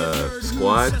say,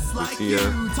 squad, we see ya,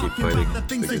 keep fighting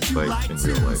the good fight in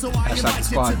real life. Hashtag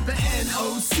squad.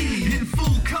 NOC in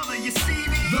full color, you see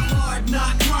me? The Hard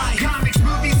Knock Life, comics,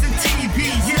 movies, and TV.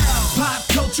 Yeah, pop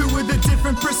culture with a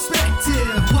different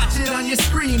perspective. Watch it on your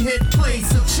screen, hit play,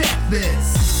 so check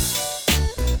this.